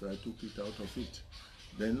of it. So I took it out of it.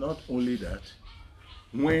 Then not only that,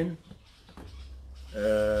 when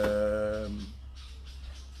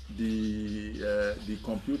the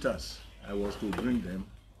computers, I was to bring them,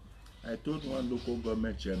 I told one local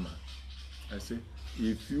government chairman, I said,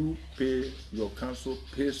 if you pay, your council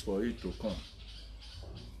pays for it to come,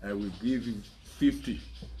 I will give you 50.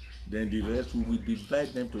 Then the rest we will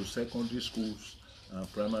divide them to secondary schools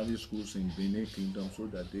and primary schools in Benin Kingdom so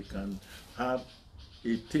that they can have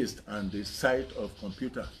a taste and the sight of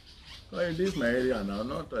computer. Well, in this my area now,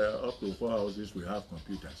 not up to 4 houses we have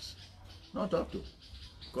computers. Not up to,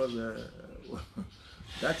 because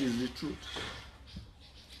that is the truth.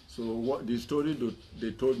 So what the story that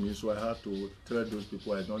they told me, so I have to tell those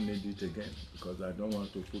people I don't need it again because I don't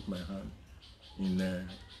want to put my hand in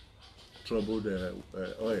troubled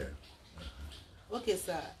oil. Okay,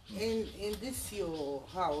 sir. In this your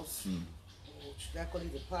house, or should I call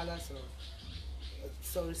it the palace or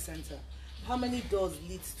storage center? How many doors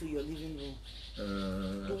leads to your living room?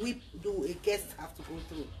 Do a guest have to go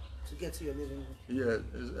through to get to your living room? Yeah,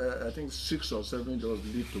 I think 6 or 7 doors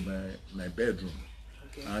lead to my bedroom.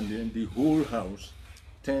 Okay. And in the whole house,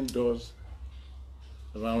 10 doors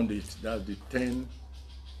around it. That's the 10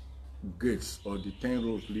 gates or the 10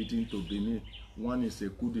 roads leading to Benin. One is a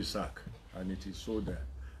cul-de-sac, and it is so there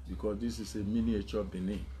because this is a miniature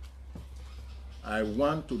Benin. I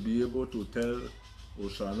want to be able to tell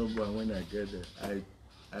Osanogba when I get there,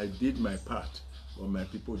 I did my part, but my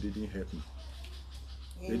people didn't help me.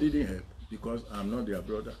 They didn't help because I'm not their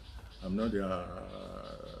brother, I'm not their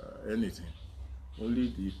anything.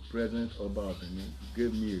 Only the present Oba of Benin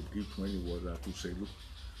gave me a gift when he was at Uselu.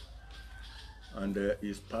 And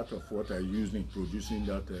it's part of what I used in producing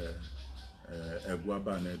that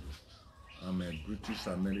Eguaba Nedo. I'm a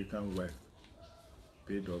British-American wife,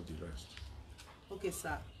 paid off the rest. Okay,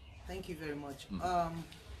 sir. Thank you very much.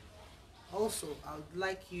 Also, I would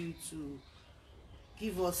like you to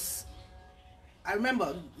give us, I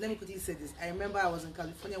remember, let me quickly say this. I remember I was in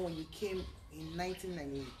California when you came in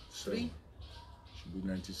 1993. Should be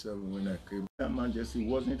 97 when I came. Her Majesty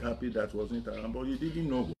wasn't happy that wasn't around, but he didn't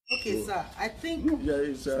know. Okay, so, sir. I think. Yeah,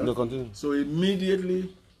 it's, so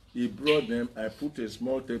immediately he brought them. I put a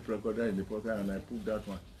small tape recorder in the pocket and I put that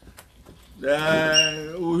one.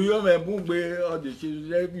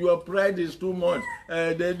 Your pride is too much.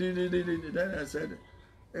 Then I said,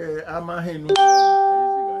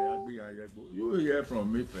 you hear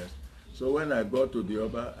from me first. So when I got to the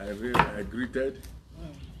Oba, I greeted.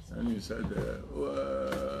 And he said,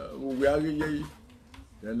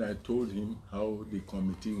 then I told him how the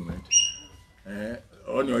committee went.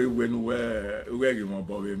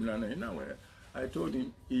 I told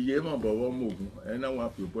him,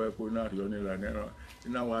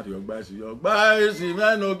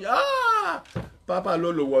 Papa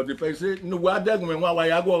Lolo was the person.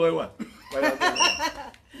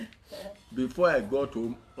 Before I got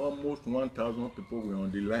home, almost 1,000 people were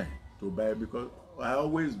on the line to buy because I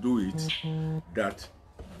always do it that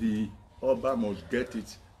the Oba must get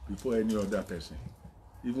it before any other person.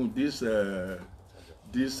 Even this Eguaba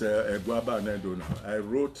Nedo now, I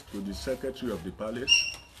wrote to the secretary of the palace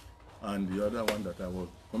and the other one that I was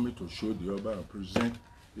coming to show the Oba and present.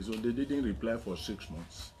 So they didn't reply for 6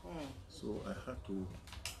 months. So I had to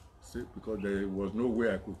say, because there was no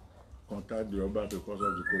way I could contact the Oba because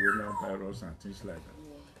of the coronavirus and things like that.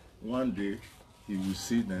 One day he will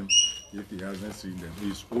see them. If he hasn't seen them,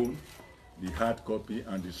 his own, the hard copy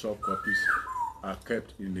and the soft copies are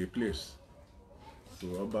kept in a place. So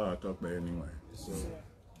Oba talk by anyway. So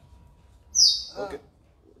okay.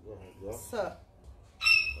 Sir,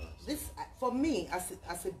 this for me as a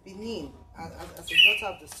Benin, as a daughter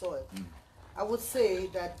of the soil, I would say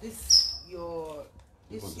that this your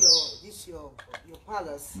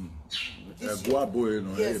palace. This your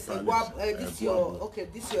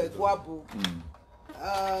Eguabo.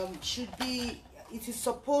 Should be. It is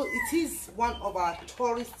one of our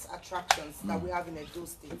tourist attractions that we have in Edo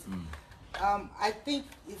State. I think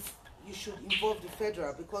you should involve the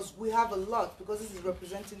federal because we have a lot, because this is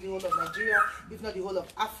representing the whole of Nigeria, if not the whole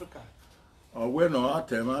of Africa. When I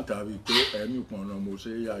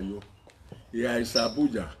is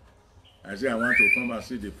Abuja. I say I want to come and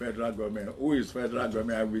see the federal government. Who is federal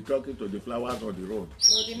government? I will be talking to the flowers on the road.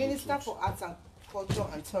 No, the Minister for Arts and Culture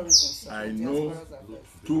and Tourism. Sir, I know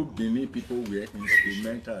 2 Benin people were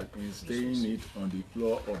instrumental in staying it on the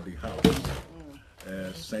floor of the house.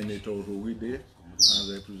 Senator Ruide and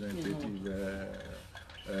Representative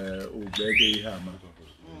Obede Ihama.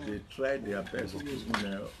 They tried their best.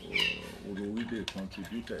 Ruide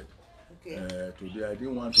contributed. Today I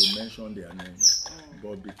didn't want to mention their names,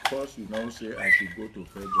 but because you now say I should go to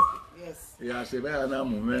federal. Yes. We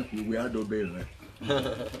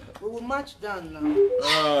will march down now.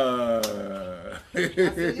 As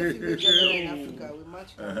in Africa, we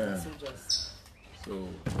march down as soldiers. So.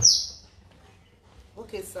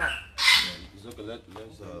 Okay, sir. It's okay.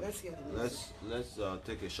 Let's hear the let's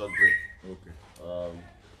take a short break. Okay.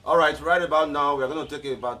 All right, right about now, we are going to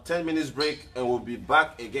take about 10 minutes break and we'll be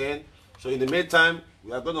back again. So in the meantime,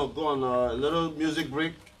 we are going to go on a little music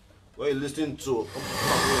break where you're listening to.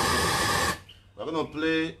 We're going to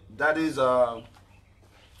play Daddy's, it's not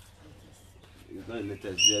the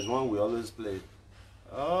latest, there's one we always play.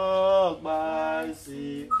 Oh, my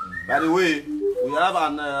see. By the way, we have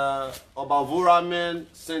an Obavuramen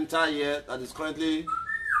center here that is currently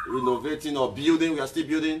renovating or building. We are still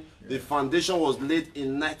building. The foundation was laid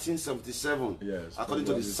in 1977. Yes. According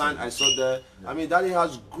to the sign I saw there. Yeah. I mean, Daddy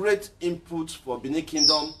has great input for Benin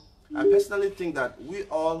Kingdom. I personally think that we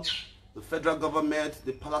all, the federal government,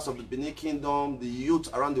 the palace of the Benin Kingdom, the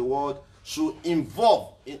youth around the world, should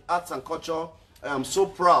involve in arts and culture. I am so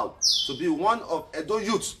proud to be one of Edo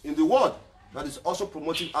youths in the world that is also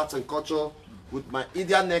promoting arts and culture with my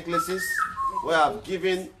Indian necklaces, where I've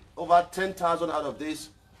given over 10,000 out of this.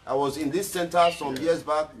 I was in this center some years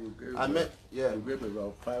back. I met, You gave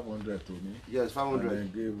about 500 to me. Yes, 500.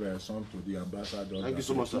 And then gave some to the ambassadors. Thank you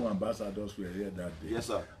so much, sir. Two ambassadors were here that day. Yes,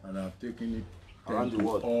 sir. And I've taken it Around the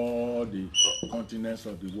world. All the continents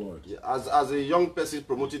of the world. Yeah, as a young person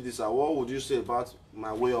promoting this, what would you say about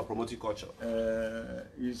my way of promoting culture?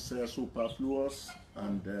 It's superfluous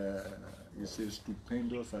and it's a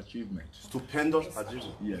stupendous achievement. Stupendous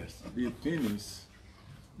achievement? Yes. The thing is,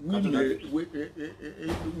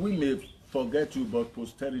 we may forget you, but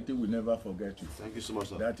posterity will never forget you. Thank you so much,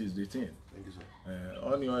 sir. That is the thing. Thank you, sir.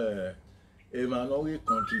 On your always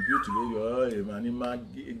contribute to your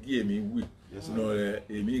we. Yes, sir. No,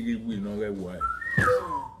 we no why.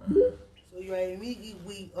 So you are Emigi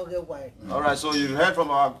we why? All right. So you heard from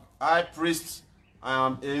our high priest,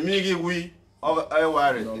 Emigi we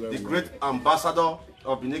the great ambassador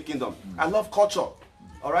of Benin Kingdom. I love culture.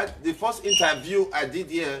 All right. The first interview I did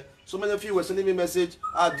here, so many of you were sending me a message.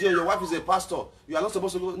 Dear, your wife is a pastor. You are not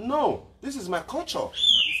supposed to go. No, this is my culture.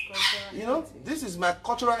 You know, this is my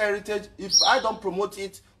cultural heritage. If I don't promote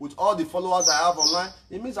it with all the followers I have online,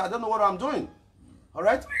 it means I don't know what I'm doing. All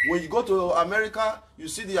right. When you go to America, you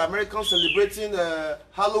see the Americans celebrating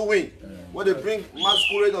Halloween, where they bring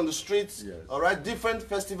masquerade on the streets. Yes. All right, different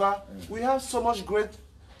festival. We have so much great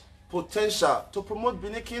potential to promote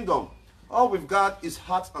Benin Kingdom. All we've got is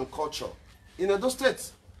art and culture in Edo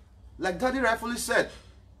State. Like Daddy rightfully said,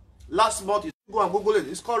 last month, you go and Google it.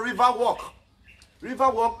 It's called River Walk. River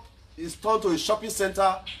Walk is turned to a shopping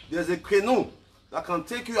center. There's a canoe that can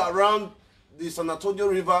take you around the San Antonio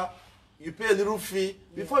River. You pay a little fee.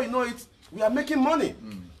 Before you know it, we are making money.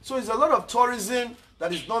 So it's a lot of tourism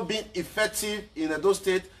that is not being effective in Edo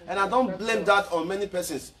State, and I don't blame that on many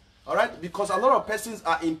persons. All right, because a lot of persons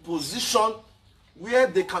are in position where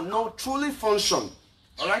they cannot truly function.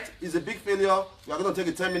 All right, it's a big failure. We are going to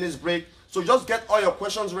take a 10 minutes break. So just get all your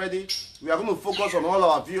questions ready. We are going to focus on all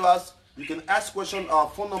our viewers. You can ask questions. Our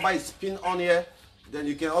phone number is pinned on here. Then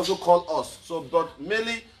you can also call us. So, but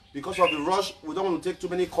mainly because of the rush, we don't want to take too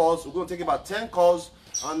many calls. We're going to take about 10 calls,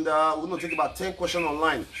 and we're going to take about 10 questions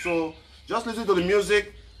online. So just listen to the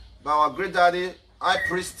music by our great daddy, High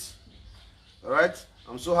Priest. All right.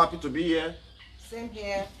 I'm so happy to be here. Same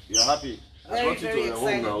here. You're happy. Very, very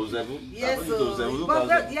excited. Yes, so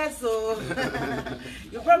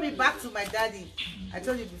you brought me back to my daddy. I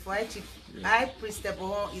told you before, I Priest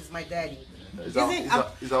Ebohon is my daddy. Is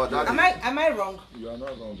our daddy? Am I wrong? You are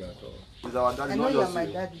not wrong at all. Is our daddy? I know you are my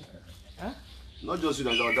daddy. Huh? Not just you,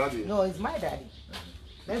 that's our daddy. No, it's my daddy.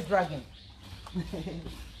 Let's drag him.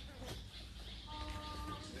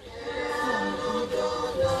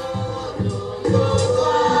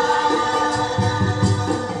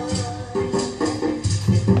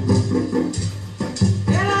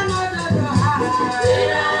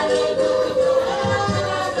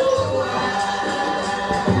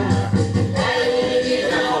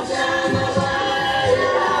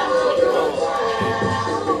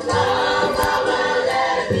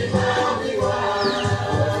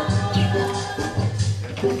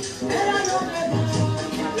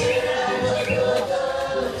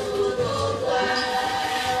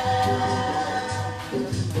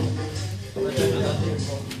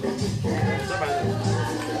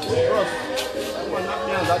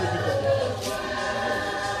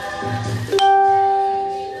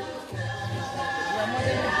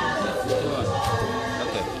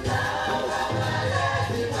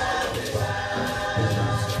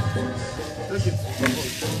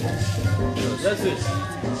 That's it.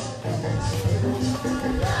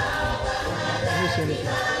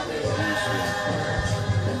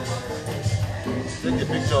 Take a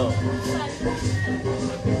picture.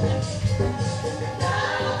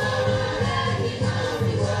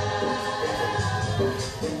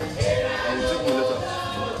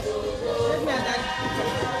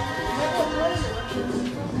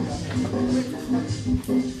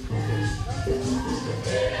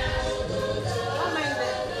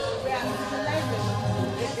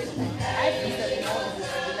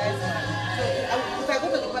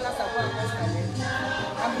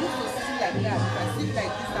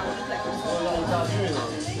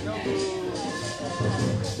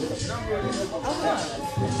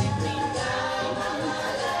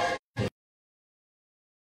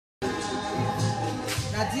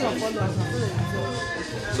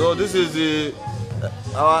 So this is the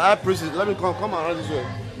our high priest. Let me come around this way.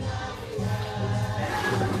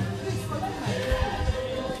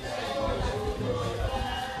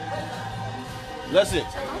 Listen.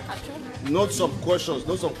 Note some questions.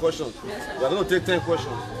 Note some questions. Yes, we are going to take 10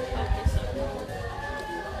 questions.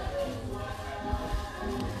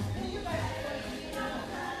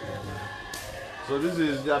 So this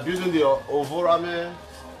is, they are building the Ovorame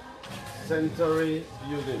Centenary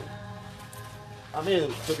building. I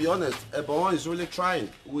mean, to be honest, Ebohon is really trying.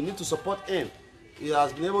 We need to support him. He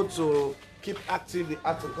has been able to keep active the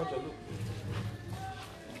art and culture. Look.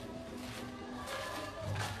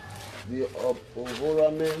 The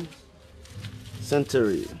Ovorame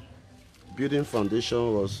Centenary building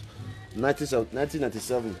foundation was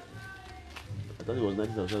 1997. I thought it was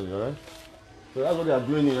 1997, right? So that's what they are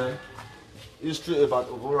doing here. History about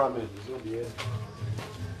Ovorame is going to be here.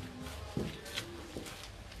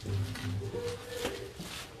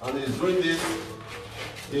 And he's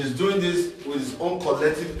doing this with his own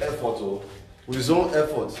collective effort, with his own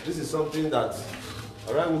efforts. This is something that,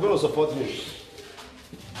 all right, we're going to support him.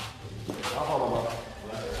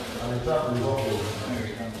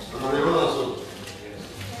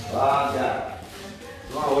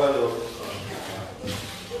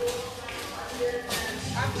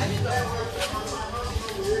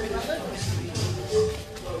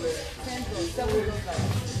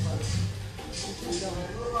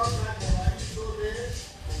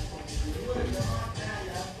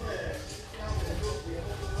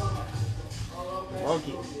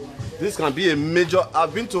 Okay. This can be a major.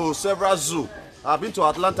 I've been to several zoos. I've been to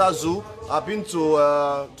Atlanta Zoo. I've been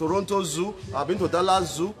to Toronto Zoo. I've been to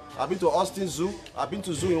Dallas Zoo. I've been to Austin Zoo. I've been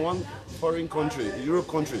to zoo in one foreign country, a Europe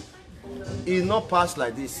country. It's not passed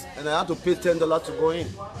like this, and I had to pay $10 to go in.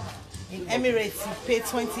 In Emirates, you pay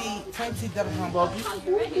 $20 dirham.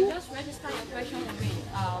 You ready? Just register your question with me.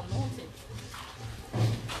 Note it.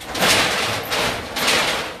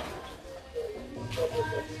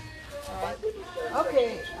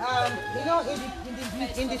 Okay, you know,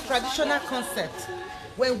 in the traditional concept,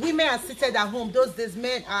 when women are seated at home, those days,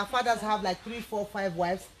 men, our fathers have like 3, 4, 5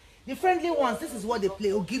 wives. The friendly ones, this is what they play,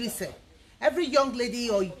 Ogirise. Every young lady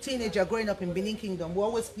or teenager growing up in Benin Kingdom will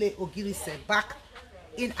always play Ogirise back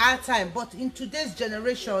in our time. But in today's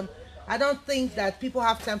generation, I don't think that people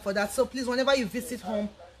have time for that. So please, whenever you visit home,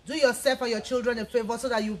 do yourself and your children a favor so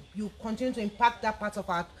that you continue to impact that part of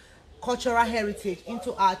our cultural heritage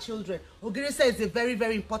into our children. Ogirise is a very,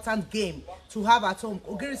 very important game to have at home.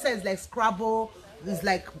 Ogirise is like Scrabble, is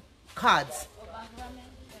like cards.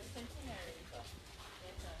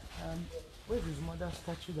 Where's his mother's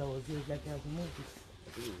statue that was there? It's like he has moved it.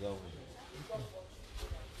 This is that one.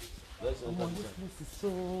 This place is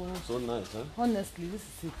So nice, huh? honestly, this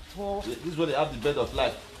is a tall. This is where they have the bed of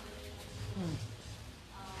life.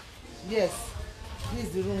 Yes, this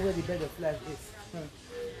is the room where the bed of life is.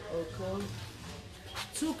 Okay.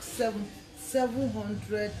 Took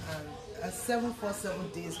 747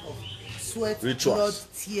 days of sweat, Rituals. blood,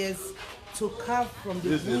 tears to carve from the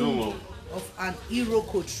wood of an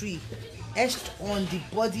iroko tree etched on the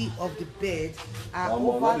body of the bed are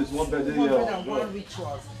over 201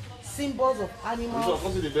 rituals, symbols of animals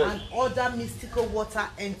and other mystical water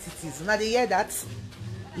entities. Now they hear that?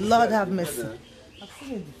 Lord have mercy. I've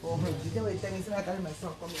seen it before. The day when you tell me I carry my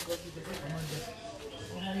son come because you the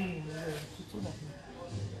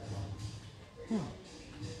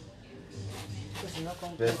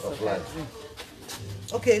Bed of life.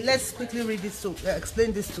 Okay, let's quickly read this to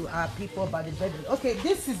explain this to our people about the bed. Okay,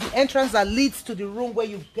 this is the entrance that leads to the room where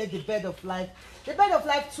you get the bed of life. The bed of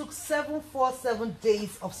life took 747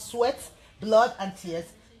 days of sweat, blood, and tears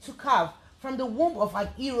to carve from the womb of an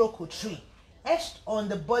iroko tree. Etched on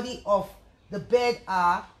the body of the bed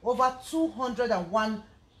are over 201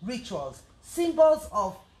 rituals, symbols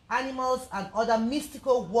of animals and other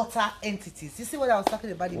mystical water entities. You see what I was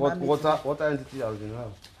talking about? Water entity has been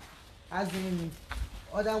have? As in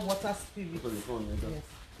other water spirits. Yes.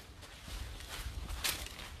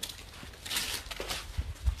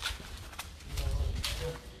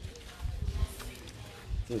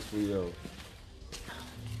 It's for you.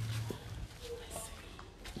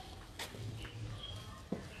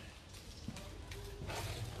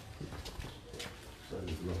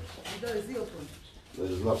 The door is it open? There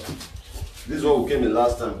is locked. This is what we came in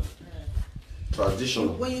last time.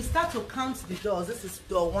 Traditional. When you start to count the doors, this is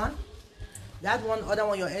door 1. That one, other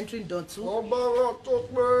one, you're entering door 2.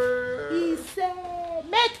 He said,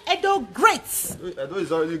 make Edo great. Edo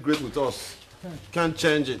is already great with us. Can't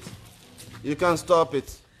change it. You can't stop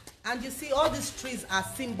it. And you see, all these trees are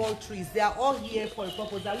symbol trees. They are all here for a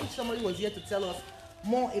purpose. I wish somebody was here to tell us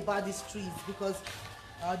more about these trees, because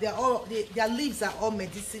their leaves are all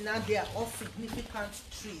medicinal. They are all significant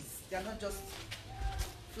trees. They are not just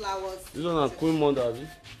flowers. This one is Queen Mother, have you?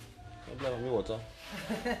 Don't me water.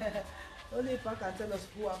 Only if I can tell us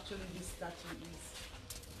who actually this statue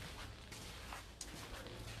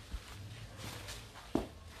is.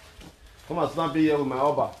 Come and snap it here with my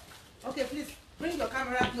Oba. Okay, please bring your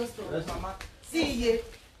camera close to us, Mama. See here.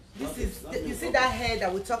 This is you see that hair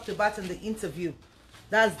that we talked about in the interview.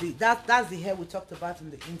 That's the hair we talked about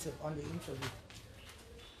on the interview.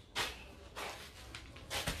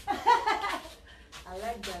 I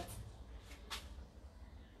like that.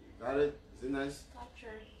 Got it? Is it nice?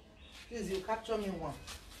 Capture. Please, you capture me one.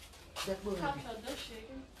 Capture, don't shake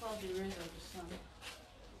it for the rays of the sun.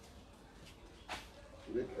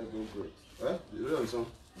 Make it go great. Eh? The rays of the sun?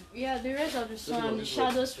 Yeah, the rays of the sun, the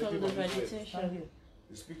shadows from the vegetation.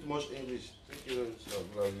 You speak too much English. Thank you for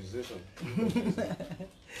visualization.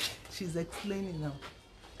 She's explaining now.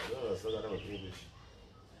 I don't understand that kind of English.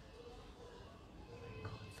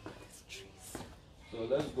 So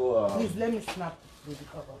let's go. Please let me snap the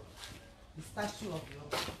cover. The statue of your.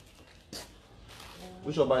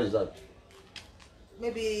 Which Oba is that?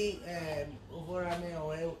 Maybe Ovorame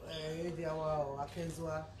or Ediawa or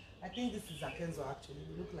Akenzwa. I think this is Akenzwa actually.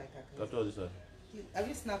 You look like Akenzwa. That's what this is. Have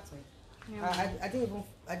you snapped me? Yeah. I didn't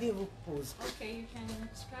even pose. Okay, you can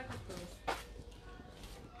strike a pose.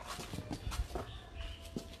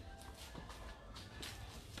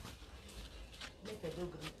 Make a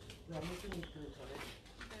logo. You are making it good already.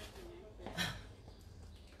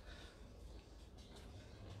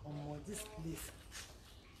 Oh, this place.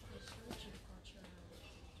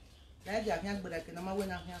 The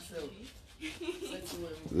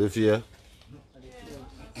fear?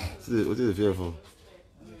 What is the fear for?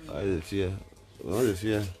 I the fear. What is the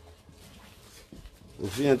fear? The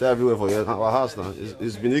fear enter everywhere for you. Our house now.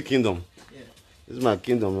 It's Benin Kingdom. This is my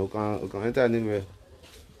kingdom. You can enter anywhere.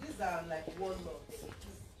 These are like warlords.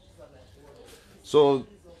 So,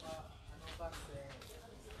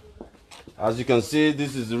 as you can see,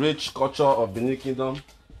 this is the rich culture of Benin Kingdom.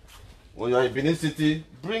 When you are in Benin City,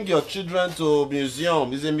 bring your children to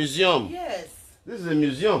museum. It's a museum. Yes. This is a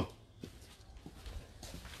museum.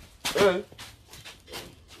 Hey.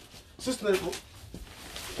 Sister.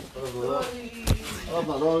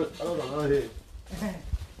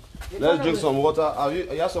 Let's drink some water.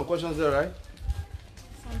 You have some questions there, right?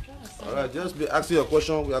 All right, just be asking your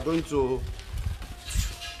question. We are going to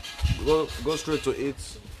go straight to it.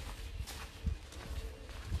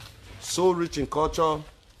 So rich in culture,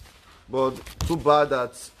 but too bad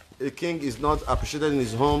that a king is not appreciated in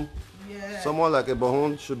his home. Yeah. Someone like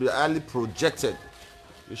Ebohon should be highly projected.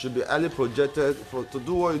 You should be highly projected to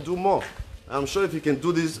do what you do more. I'm sure if he can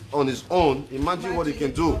do this on his own, imagine what he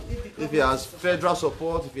can do if he has federal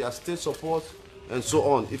support, if he has state support, and so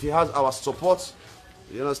on. If he has our support,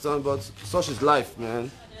 you understand? But such is life,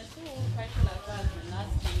 man. There's no question like that been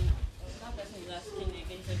asking. That person is asking again.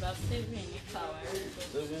 It's about saving any cow.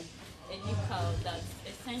 Saving? Any cow that's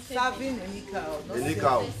essentially. Serving any cow. Any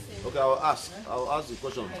cow. Okay, I'll ask the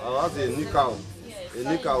question. I'll ask the any cow.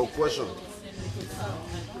 Any cow question.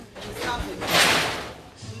 Serving.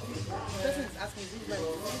 The person is asking, is it like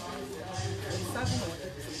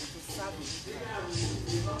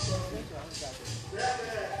serving or serving?